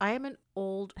you. I am an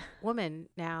old woman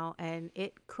now, and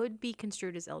it could be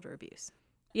construed as elder abuse.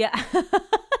 Yeah.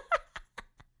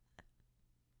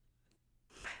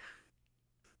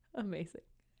 Amazing.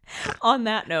 On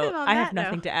that note, I have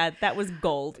nothing to add. That was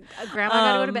gold. Grandma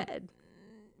gotta go to bed.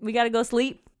 We gotta go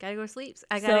sleep. Gotta go to sleep.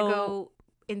 I gotta go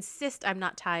insist I'm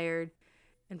not tired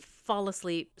and fall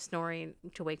asleep snoring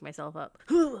to wake myself up.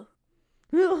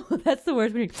 That's the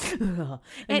worst.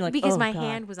 And like, because my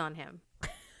hand was on him.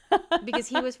 Because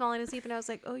he was falling asleep, and I was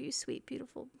like, oh, you sweet,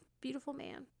 beautiful, beautiful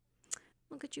man.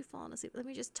 Look at you falling asleep. Let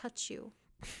me just touch you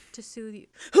to soothe you.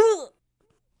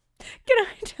 Can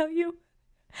I tell you?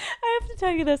 I have to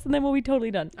tell you this, and then we'll be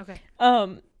totally done. Okay.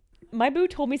 My boo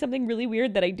told me something really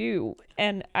weird that I do,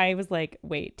 and I was like,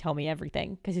 wait, tell me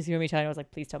everything. Because he's hearing me telling, I was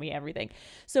like, please tell me everything.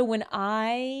 So when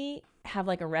I have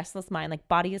like a restless mind, like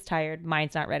body is tired,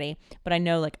 mind's not ready, but I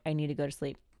know like I need to go to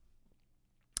sleep.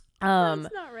 Mind's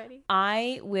not ready.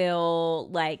 I will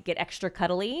like get extra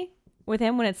cuddly with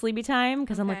him when it's sleepy time,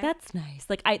 because I'm like, that's nice.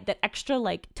 Like that extra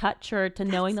like touch, or to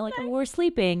knowing that like, oh, we're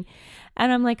sleeping,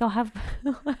 and I'm like, I'll have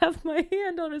my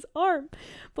hand on his arm.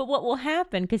 But what will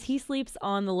happen, because he sleeps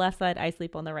on the left side, I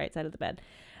sleep on the right side of the bed,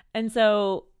 and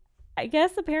so I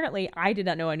guess apparently I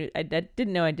didn't know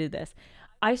I did this.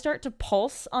 I start to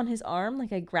pulse on his arm,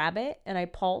 like I grab it and I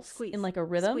pulse in like a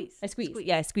rhythm. I squeeze.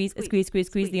 Yeah, I squeeze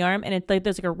the arm, and it's like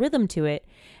there's like a rhythm to it.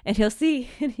 And he'll see,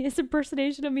 and his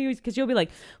impersonation of me, because you'll be like,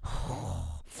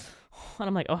 and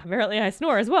I'm like, oh, apparently I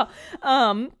snore as well.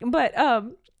 But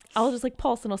I'll just like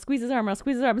pulse, and I'll squeeze his arm,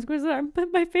 But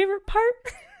my favorite part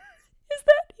is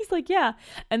that he's like, yeah.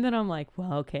 And then I'm like,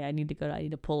 well, okay, I need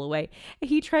to pull away. And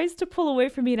he tries to pull away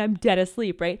from me, and I'm dead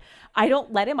asleep, right? I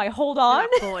don't let him. I hold on.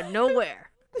 You're not going nowhere.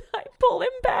 I pull him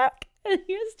back, and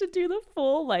he has to do the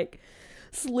full like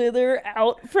slither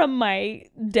out from my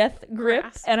death grip.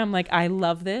 And I'm like, I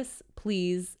love this.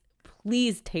 Please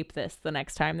tape this the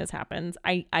next time this happens.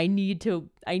 I need to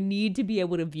be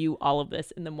able to view all of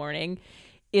this in the morning.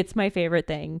 It's my favorite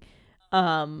thing.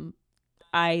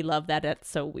 I love that. It's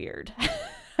so weird.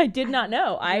 I did not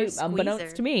know.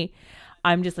 Unbeknownst to me,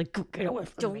 I'm just like, get away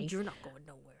from me. You're not going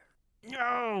nowhere.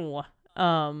 No.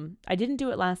 I didn't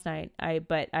do it last night.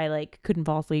 But I like couldn't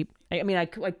fall asleep. I mean, I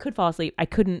could fall asleep. I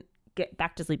couldn't get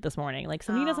back to sleep this morning. Like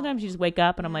sometimes you just wake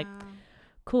up and I'm like,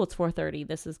 cool, it's 4:30.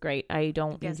 This is great. I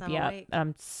don't need to be up.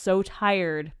 I'm so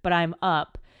tired, but I'm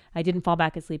up. I didn't fall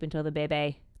back asleep until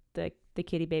the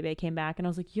kitty baby came back, and I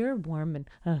was like, you're warm, and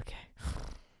okay,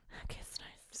 it's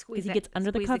nice. Because he gets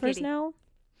under the covers now.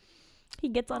 He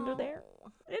gets under there.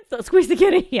 So squeeze the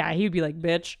kitty. Yeah, he'd be like,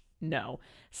 bitch, no,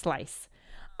 slice.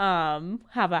 How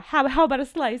about a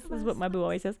slice? Is what my boo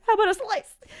always says. How about a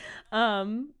slice?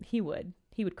 He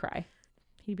would cry.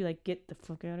 He'd be like, get the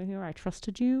fuck out of here. I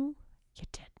trusted you. You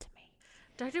did to me.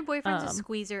 Dr. Boyfriend's a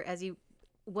squeezer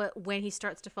when he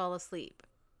starts to fall asleep,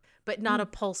 but not a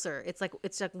pulser. It's like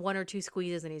 1 or 2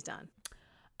 squeezes and he's done.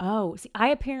 Oh, see,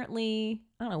 I don't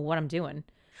know what I'm doing,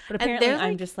 but apparently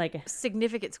I'm just like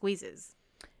significant squeezes.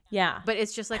 Yeah. But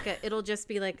it's just it'll just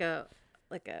be like a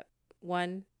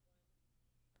one,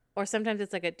 or sometimes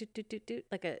it's like a doot,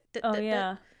 like a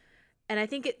yeah. And I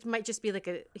think it might just be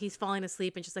he's falling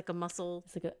asleep and just like a muscle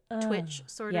It's like a twitch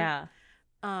sort of. Yeah.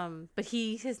 But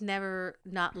he has never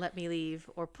not let me leave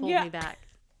or pulled me back.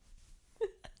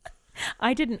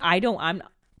 I'm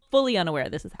fully unaware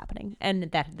this is happening and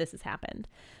that this has happened.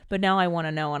 But now I want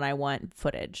to know, and I want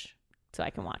footage so I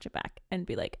can watch it back and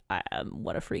be like,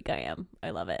 what a freak I am. I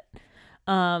love it.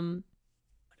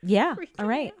 Yeah. All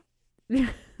right.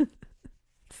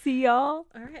 See y'all.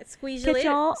 All right. Squeeze you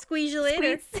later. Squeeze you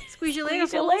later. Squeeze you later.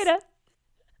 Squeeze you later.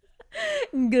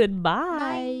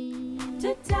 Goodbye.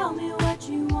 To tell me what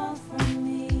you want from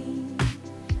me.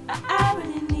 I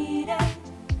really need